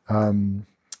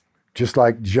 just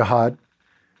like jihad.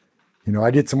 You know,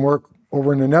 I did some work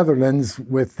over in the Netherlands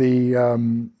with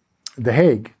the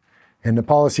Hague and the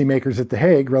policymakers at the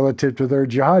Hague relative to their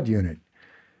jihad unit.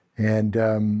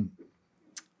 And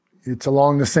it's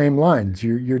along the same lines.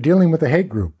 You're dealing with a hate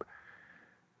group.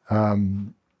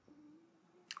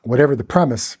 Whatever the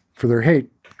premise for their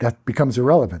hate, that becomes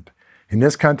irrelevant. In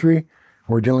this country,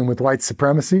 we're dealing with white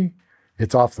supremacy.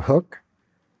 It's off the hook.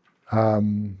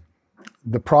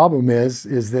 The problem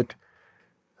is that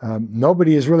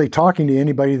nobody is really talking to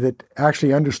anybody that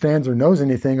actually understands or knows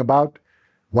anything about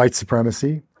white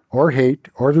supremacy or hate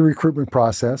or the recruitment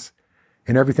process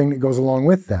and everything that goes along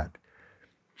with that.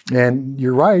 And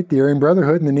you're right, the Aryan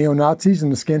Brotherhood and the neo-Nazis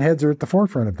and the skinheads are at the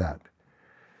forefront of that.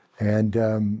 And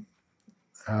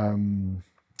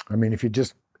I mean, if you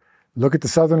just look at the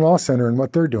Southern Law Center and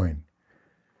what they're doing.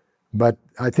 But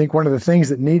I think one of the things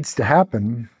that needs to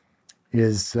happen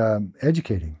is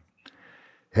educating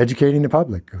the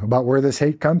public about where this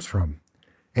hate comes from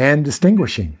and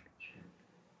distinguishing,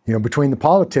 you know, between the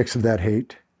politics of that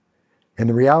hate and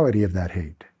the reality of that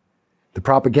hate, the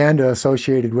propaganda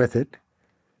associated with it,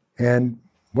 and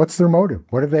what's their motive?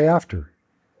 What are they after?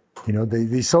 You know,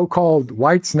 the so-called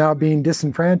whites now being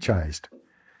disenfranchised.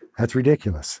 That's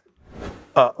ridiculous.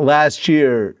 Last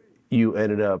year, you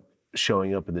ended up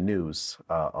showing up in the news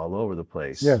all over the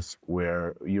place. Yes.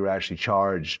 Where you were actually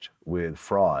charged with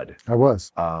fraud. I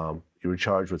was. You were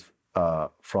charged with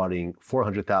frauding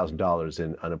 $400,000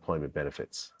 in unemployment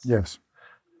benefits. Yes.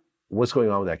 What's going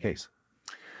on with that case?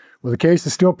 Well, the case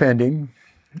is still pending,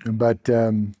 but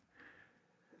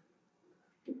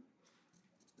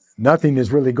nothing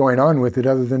is really going on with it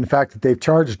other than the fact that they've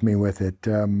charged me with it.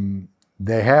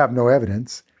 They have no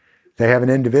evidence. They have an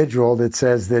individual that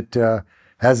says that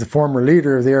as the former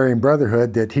leader of the Aryan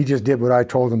Brotherhood, that he just did what I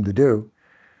told him to do.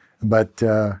 But,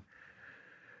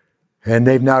 and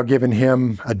they've now given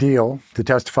him a deal to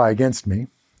testify against me.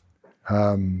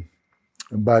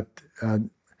 But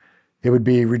it would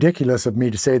be ridiculous of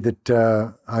me to say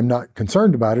that I'm not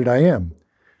concerned about it. I am.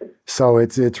 So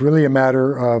it's really a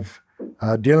matter of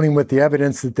dealing with the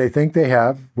evidence that they think they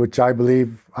have, which I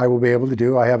believe I will be able to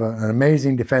do. I have an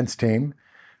amazing defense team,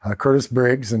 Curtis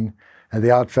Briggs and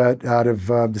the outfit out of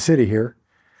the city here,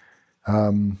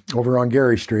 over on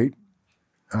Gary Street,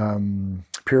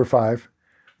 Pier 5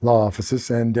 law offices.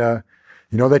 And,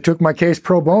 you know, they took my case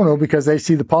pro bono because they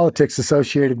see the politics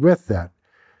associated with that.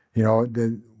 You know,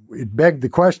 it begged the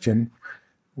question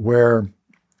where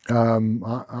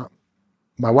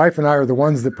my wife and I are the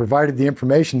ones that provided the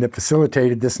information that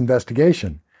facilitated this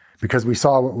investigation because we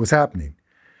saw what was happening.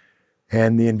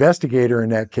 And the investigator in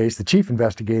that case, the chief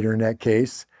investigator in that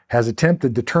case, has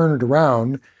attempted to turn it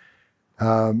around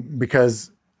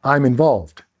because I'm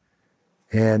involved.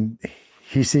 And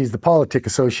he sees the politic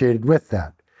associated with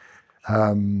that.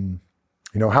 You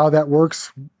know, how that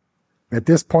works, at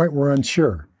this point, we're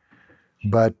unsure.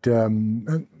 But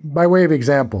by way of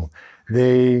example,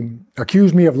 they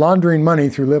accused me of laundering money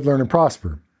through Live, Learn, and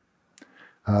Prosper,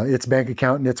 its bank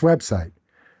account and its website.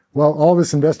 Well, all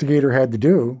this investigator had to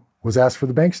do was ask for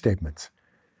the bank statements.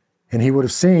 And he would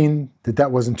have seen that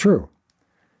that wasn't true.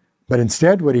 But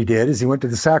instead what he did is he went to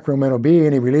the Sacramento Bee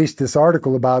and he released this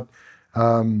article about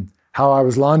how I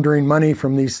was laundering money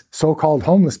from these so-called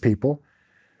homeless people.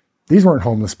 These weren't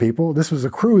homeless people. This was a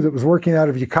crew that was working out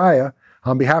of Ukiah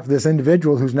on behalf of this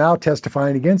individual who's now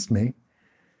testifying against me.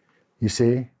 You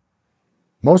see,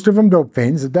 most of them dope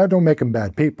fiends. That don't make them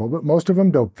bad people, but most of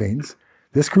them dope fiends.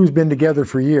 This crew's been together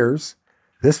for years.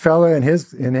 This fella and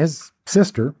his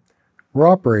sister were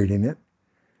operating it,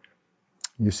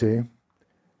 you see.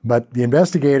 But the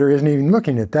investigator isn't even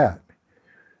looking at that.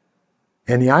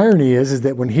 And the irony is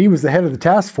that when he was the head of the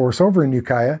task force over in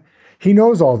Ukiah, he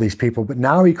knows all these people, but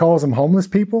now he calls them homeless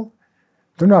people.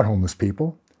 They're not homeless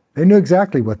people. They knew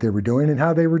exactly what they were doing and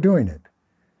how they were doing it.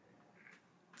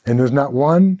 And there's not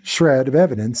one shred of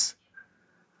evidence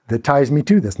that ties me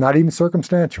to this, not even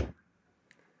circumstantial.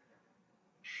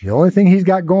 The only thing he's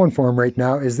got going for him right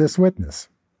now is this witness.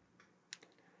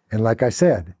 And like I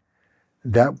said,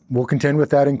 that we'll contend with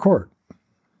that in court.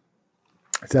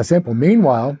 It's that simple.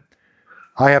 Meanwhile,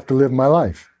 I have to live my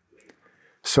life.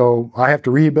 So I have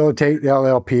to rehabilitate the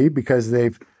LLP because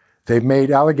they've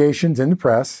made allegations in the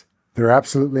press that are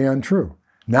absolutely untrue.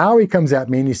 Now he comes at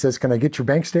me and he says, "Can I get your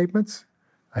bank statements?"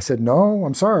 I said, "No,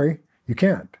 I'm sorry, you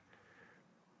can't."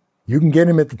 You can get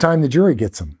him at the time the jury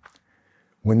gets him.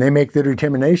 When they make their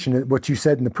determination that what you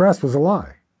said in the press was a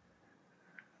lie.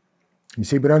 You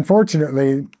see, but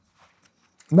unfortunately,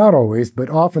 not always, but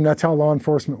often that's how law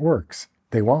enforcement works.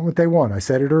 They want what they want. I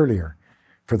said it earlier,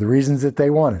 for the reasons that they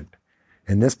want it.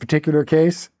 In this particular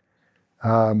case,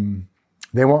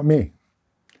 they want me.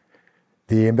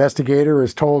 The investigator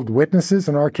has told witnesses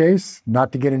in our case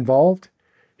not to get involved.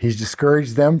 He's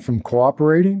discouraged them from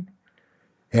cooperating.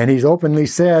 And he's openly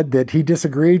said that he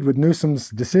disagreed with Newsom's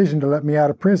decision to let me out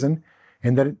of prison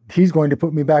and that he's going to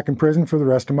put me back in prison for the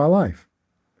rest of my life.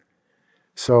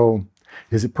 So,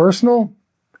 is it personal?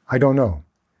 I don't know.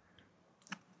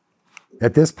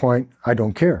 At this point, I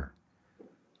don't care.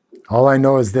 All I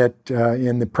know is that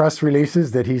in the press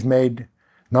releases that he's made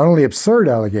not only absurd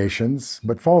allegations,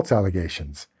 but false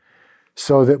allegations.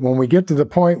 So that when we get to the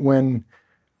point when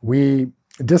we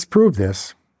disprove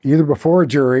this, either before a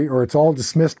jury or it's all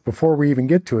dismissed before we even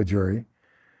get to a jury,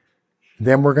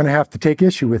 then we're going to have to take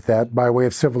issue with that by way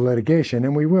of civil litigation,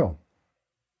 and we will.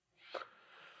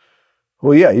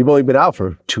 Well, yeah, you've only been out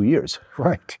for 2 years.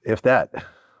 Right. If that.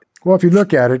 Well, if you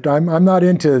look at it, I'm not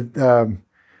into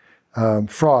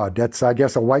fraud. That's, I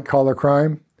guess, a white-collar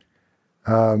crime.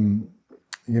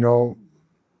 You know,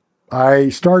 I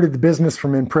started the business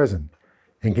from in prison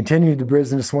and continued the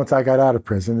business once I got out of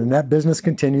prison, and that business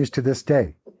continues to this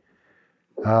day.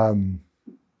 And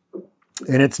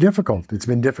it's difficult. It's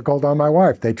been difficult on my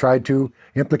wife. They tried to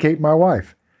implicate my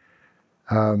wife.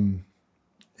 And,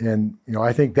 you know,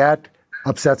 I think that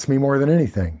upsets me more than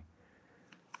anything.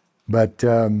 But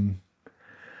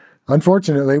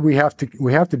unfortunately, we have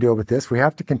to deal with this. We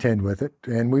have to contend with it,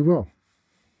 and we will.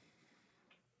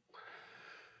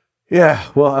 Yeah,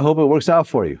 well, I hope it works out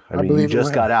for you. I mean, you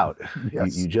just got out.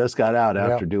 Yes. You just got out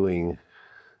after doing,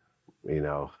 you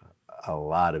know, a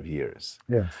lot of years.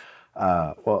 Yes.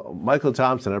 Well, Michael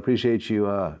Thompson, I appreciate you,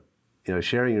 you know,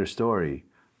 sharing your story.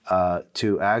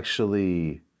 To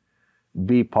actually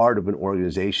be part of an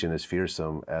organization as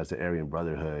fearsome as the Aryan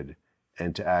Brotherhood,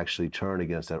 and to actually turn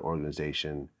against that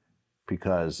organization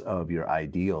because of your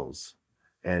ideals,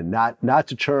 and not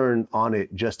to turn on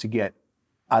it just to get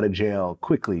out of jail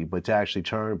quickly, but to actually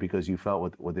turn because you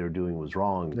felt what they were doing was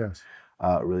wrong. Yes.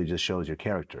 Really just shows your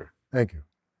character. Thank you.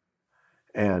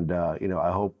 And you know,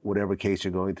 I hope whatever case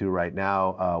you're going through right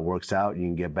now works out, and you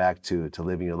can get back to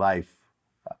living your life,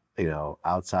 you know,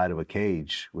 outside of a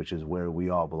cage, which is where we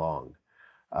all belong.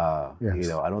 Yes. You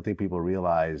know, I don't think people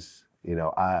realize, you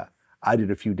know, I did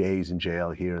a few days in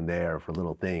jail here and there for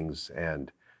little things,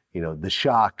 and you know, the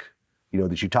shock, you know,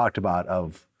 that you talked about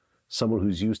of someone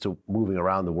who's used to moving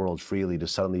around the world freely to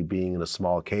suddenly being in a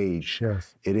small cage.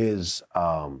 Yes. It is,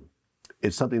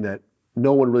 it's something that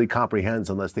no one really comprehends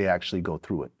unless they actually go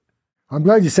through it. I'm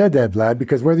glad you said that, Vlad,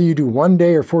 because whether you do 1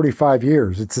 day or 45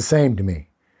 years, it's the same to me.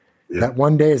 Yeah. That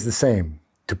 1 day is the same.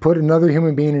 To put another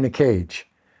human being in a cage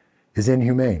is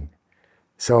inhumane.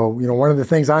 So, you know, one of the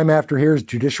things I'm after here is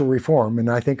judicial reform, and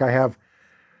I think I have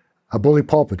a bully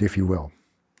pulpit, if you will,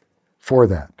 for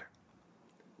that,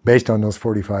 based on those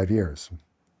 45 years.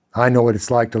 I know what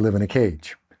it's like to live in a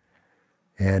cage,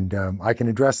 and I can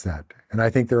address that. And I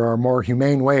think there are more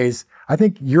humane ways. I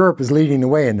think Europe is leading the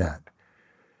way in that,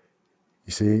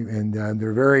 you see, and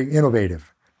they're very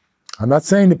innovative. I'm not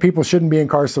saying that people shouldn't be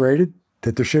incarcerated,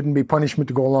 that there shouldn't be punishment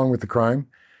to go along with the crime.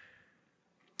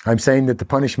 I'm saying that the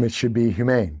punishment should be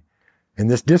humane.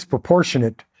 And this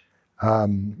disproportionate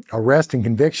arrest and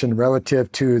conviction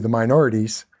relative to the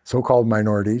minorities, so-called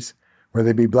minorities, whether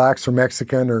they be blacks or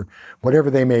Mexican or whatever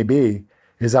they may be,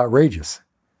 is outrageous.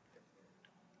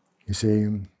 You see,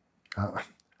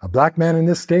 a black man in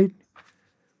this state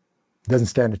doesn't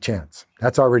stand a chance.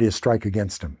 That's already a strike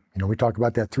against him. You know, we talk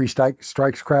about that 3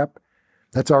 strikes crap.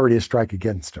 That's already a strike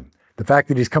against him. The fact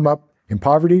that he's come up in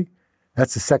poverty,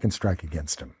 that's the 2nd strike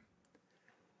against him.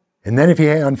 And then if he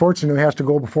unfortunately has to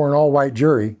go before an all-white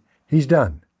jury, he's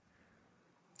done.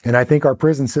 And I think our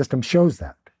prison system shows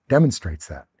that, demonstrates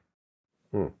that.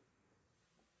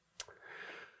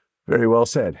 Very well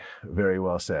said. Very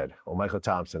well said. Well, Michael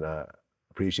Thompson,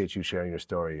 appreciate you sharing your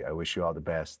story. I wish you all the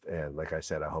best. And like I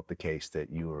said, I hope the case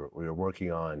that we were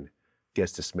working on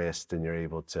gets dismissed and you're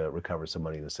able to recover some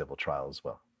money in the civil trial as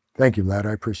well. Thank you, Vlad.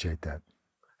 I appreciate that.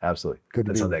 Absolutely. Good.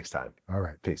 Until next time. All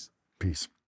right. Peace. Peace.